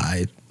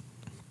amplified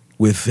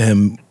with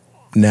him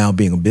now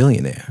being a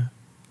billionaire,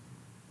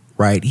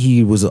 right?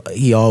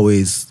 He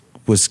always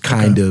was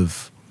kind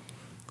of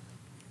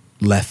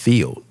left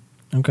field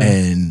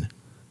and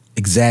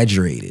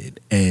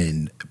exaggerated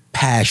and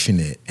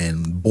passionate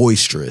and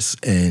boisterous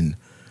and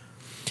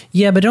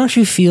but don't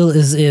you feel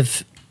as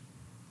if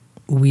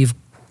we've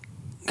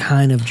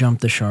kind of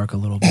jumped the shark a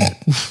little bit?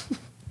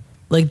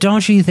 Like,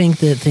 don't you think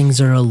that things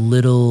are a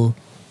little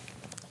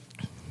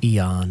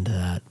beyond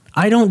that?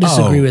 I don't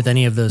disagree with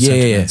any of those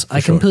sentiments.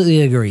 I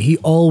completely agree. He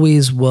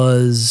always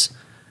was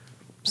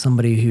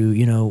somebody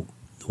who,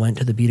 went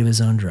to the beat of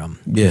his own drum,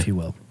 if you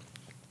will.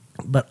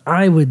 But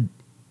I would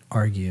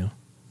argue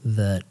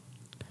that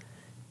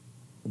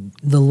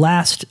the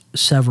last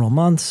several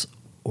months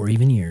or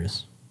even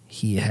years,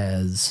 he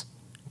has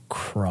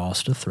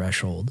crossed a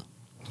threshold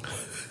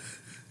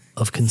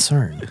of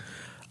concern.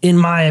 In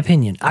my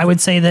opinion, I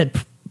would say that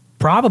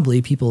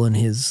probably people in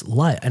his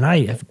life, and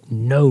I have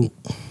no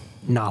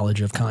knowledge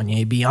of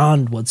Kanye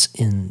beyond what's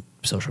in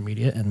social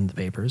media and the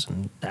papers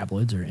and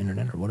tabloids or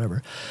internet or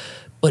whatever,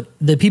 but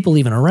the people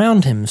even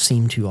around him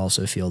seem to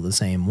also feel the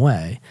same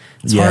way.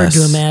 It's hard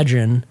to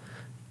imagine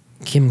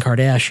Kim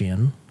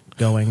Kardashian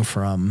going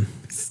from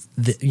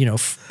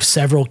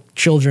several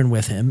children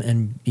with him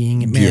and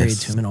being married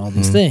to him and all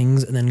these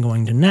things, and then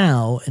going to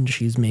now, and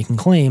she's making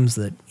claims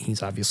that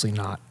he's obviously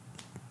not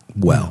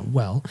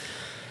well.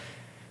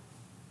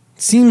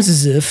 Seems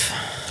as if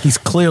he's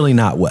clearly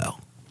not well.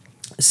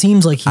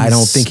 Seems like I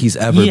don't think he's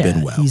ever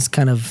been well. He's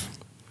kind of,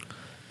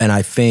 and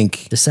I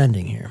think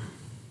descending here.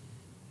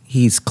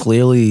 He's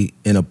clearly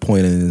in a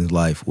point in his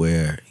life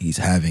where he's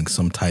having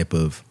some type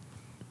of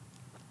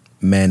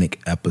manic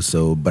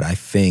episode, but I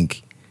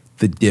think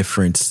the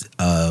difference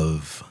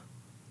of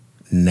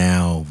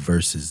now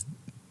versus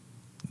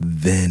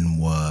then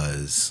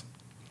was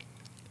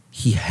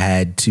he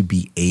had to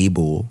be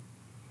able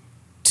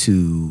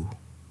to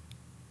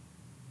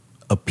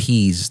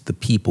appease the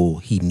people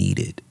he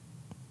needed,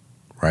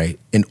 right?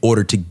 In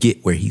order to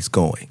get where he's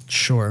going.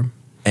 Sure.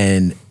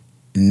 And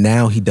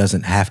now he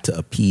doesn't have to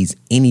appease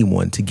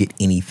anyone to get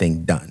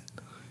anything done.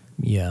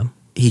 Yeah.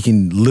 He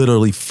can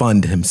literally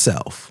fund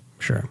himself.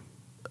 Sure.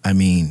 I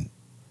mean,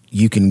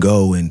 you can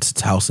go into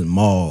Towson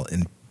Mall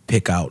and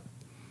pick out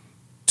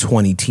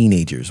 20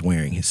 teenagers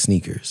wearing his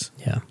sneakers.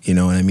 Yeah. You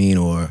know what I mean?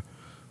 Or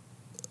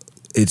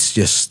it's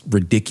just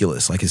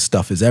ridiculous. Like his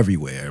stuff is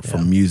everywhere,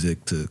 from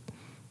music to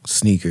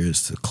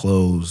sneakers to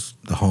clothes,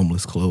 the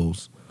homeless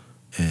clothes.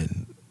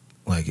 And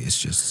like,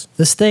 it's just...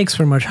 The stakes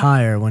were much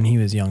higher when he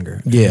was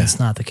younger. Yeah. It's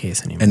not the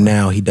case anymore. And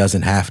now he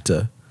doesn't have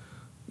to,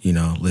 you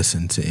know,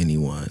 listen to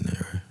anyone.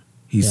 Or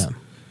he's... Yeah.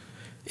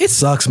 It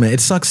sucks, man.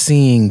 It sucks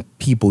seeing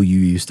people you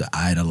used to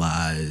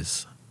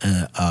idolize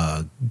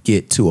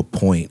get to a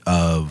point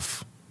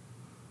of,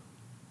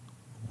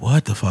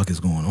 what the fuck is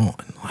going on?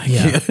 Like,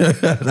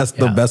 that's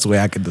the best way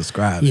I could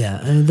describe it.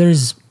 Yeah, and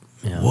there's...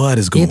 You know, what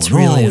is going on? It's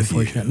really with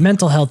unfortunate. you?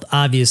 Mental health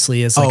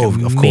obviously is like a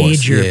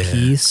major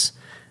piece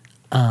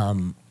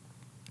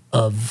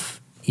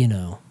of, you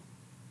know,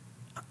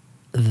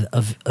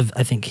 of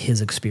I think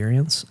his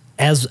experience,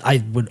 as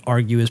I would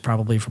argue is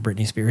probably for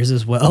Britney Spears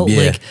as well.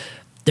 Yeah. Like,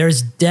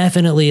 there's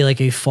definitely like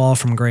a fall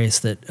from grace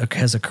that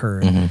has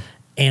occurred. Mm-hmm.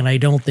 And I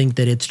don't think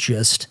that it's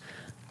just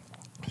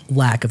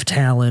lack of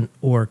talent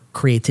or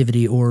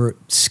creativity or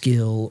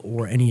skill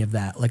or any of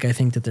that. Like, I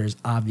think that there's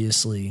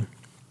obviously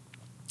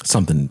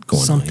something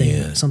going on.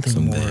 Yeah,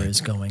 something more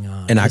is going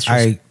on. And it's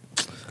I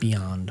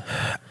beyond.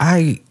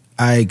 I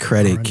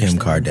credit Kim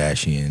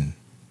Kardashian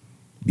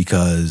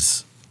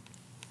because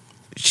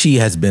she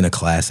has been a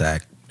class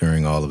act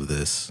during all of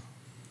this.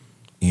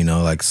 You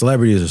know, like,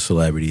 celebrities are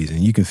celebrities, and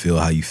you can feel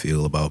how you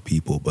feel about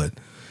people, but,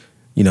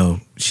 you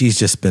know, she's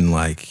just been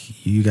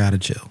like, you gotta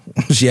chill.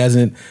 She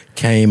hasn't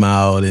came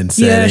out and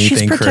said anything crazy.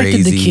 Yeah, she's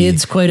protected the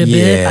kids quite a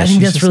bit. I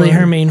think that's really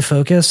her main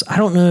focus. I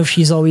don't know if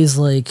she's always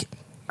like,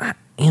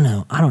 you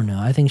know, I don't know.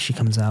 I think she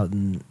comes out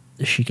and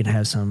she can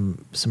have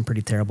some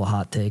pretty terrible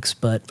hot takes,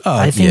 but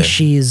I think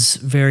she's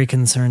very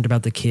concerned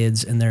about the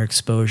kids and their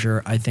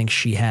exposure. I think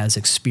she has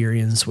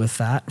experience with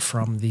that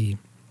from the,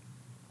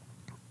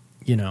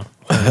 you know,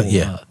 whole,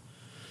 the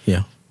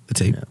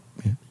tape. Yeah.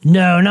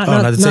 No,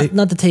 not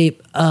the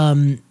tape.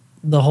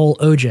 The whole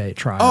OJ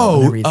trial.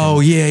 And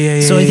everything. Yeah.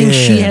 So I think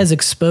she has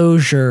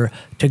exposure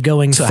to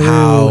going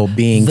through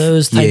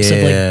those types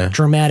of like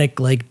dramatic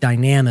like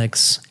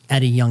dynamics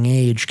at a young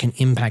age can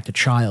impact a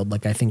child.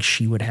 Like, I think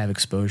she would have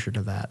exposure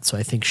to that. So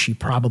I think she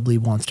probably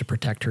wants to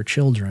protect her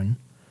children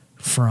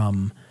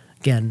from,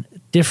 again,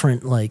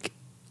 different like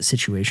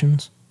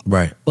situations.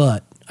 Right.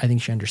 But I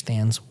think she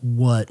understands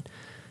what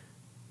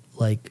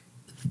like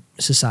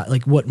society,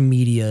 like what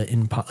media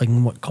and like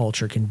what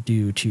culture can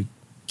do to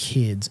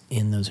kids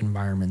in those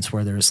environments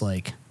where there's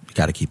like you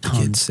got to keep the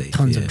kids safe,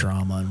 tons of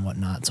drama and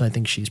whatnot. So I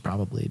think she's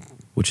probably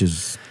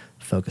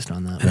focused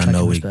on that. And I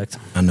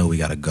know we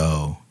got to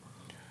go.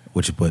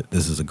 But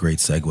this is a great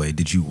segue.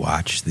 Did you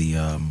watch the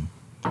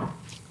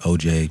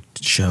OJ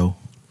show?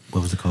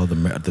 What was it called?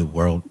 The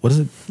World? What is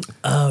it?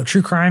 Oh,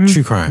 True Crime.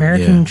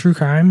 American True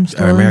Crime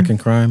story. American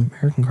Crime.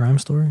 American Crime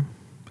Story.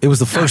 It was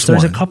the first one.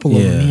 There's a couple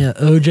of them. Yeah,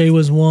 OJ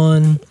was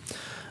one.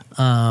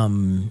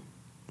 Somebody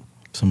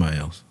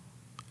else.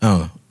 I don't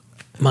know.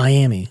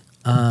 Miami.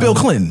 Bill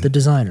Clinton. The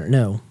designer.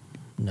 No.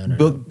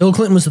 Bill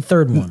Clinton was the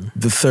third one.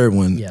 The third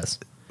one. Yes.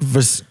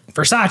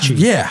 Versace.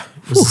 Yeah.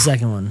 Was the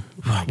second one.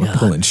 Oh, we're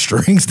pulling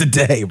strings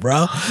today,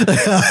 bro.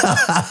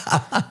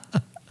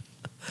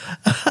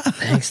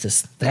 Thanks to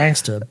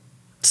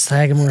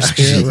Sagamore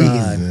Spirit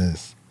Rock.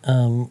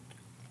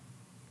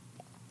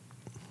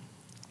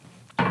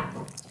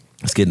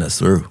 It's getting us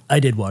through. I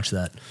did watch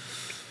that.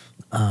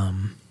 I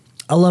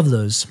love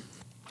those.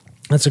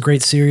 That's a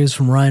great series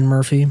from Ryan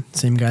Murphy,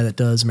 same guy that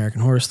does American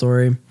Horror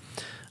Story.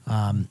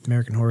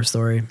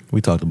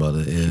 We talked about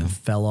it. Yeah,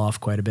 fell off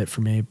quite a bit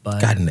for me,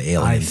 but got into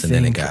aliens and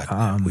then it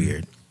got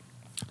weird.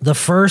 The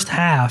first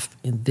half,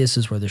 and this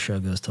is where the show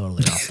goes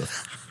totally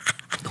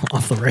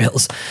off the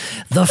rails.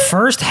 The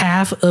first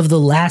half of the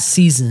last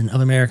season of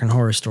American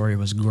Horror Story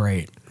was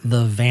great.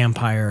 The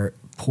vampire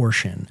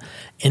portion,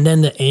 and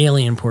then the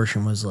alien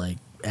portion was like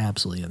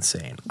absolutely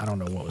insane. I don't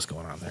know what was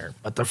going on there,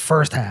 but the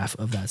first half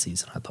of that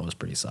season I thought was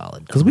pretty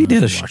solid. Because we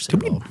did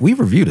we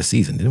reviewed a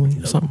season, didn't we?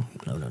 No.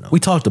 We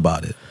talked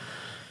about it.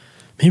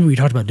 Maybe we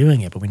talked about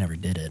doing it, but we never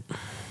did it.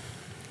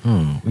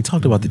 We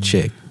talked about the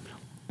chick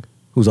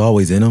who's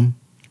always in them.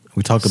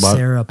 We talked about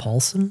Sarah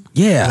Paulson.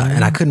 Yeah,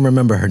 and I couldn't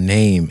remember her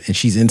name, and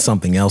she's in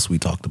something else we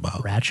talked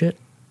about. Ratchet.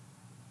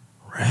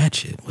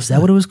 Was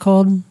that what it was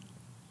called?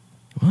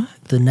 What?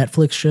 The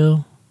Netflix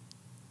show.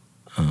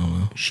 I don't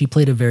know. She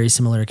played a very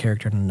similar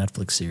character in a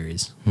Netflix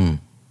series. I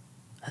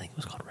think it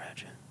was called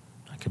Ratchet.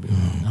 I could be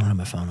wrong. I don't have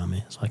my phone on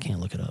me, so I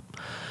can't look it up.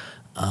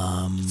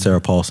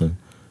 Sarah Paulson.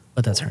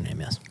 But that's her name,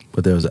 yes.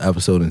 But there was an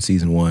episode in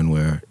season 1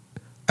 where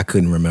I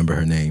couldn't remember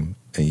her name,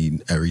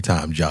 and every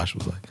time Josh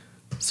was like,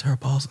 Sarah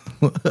Paulson.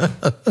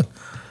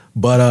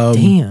 But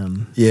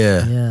damn.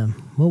 Yeah.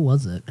 What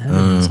was it? It had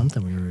to be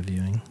something we were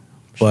reviewing.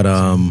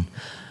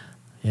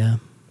 Yeah.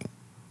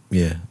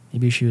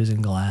 Maybe she was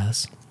in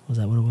Glass. Was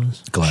that what it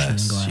was?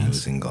 Glass. She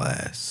was in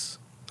Glass.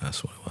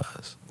 That's what it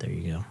was. There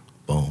you go.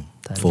 Boom.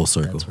 Full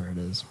circle. That's where it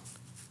is.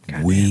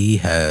 We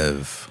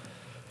have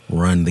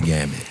run the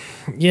gamut.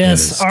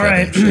 Yes. All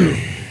right.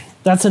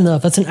 That's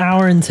enough. That's an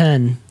hour and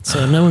 10.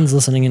 So no one's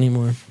listening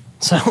anymore.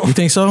 So you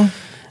think so?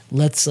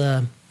 let's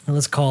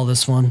call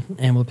this one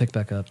and we'll pick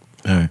back up.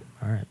 All right.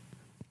 All right.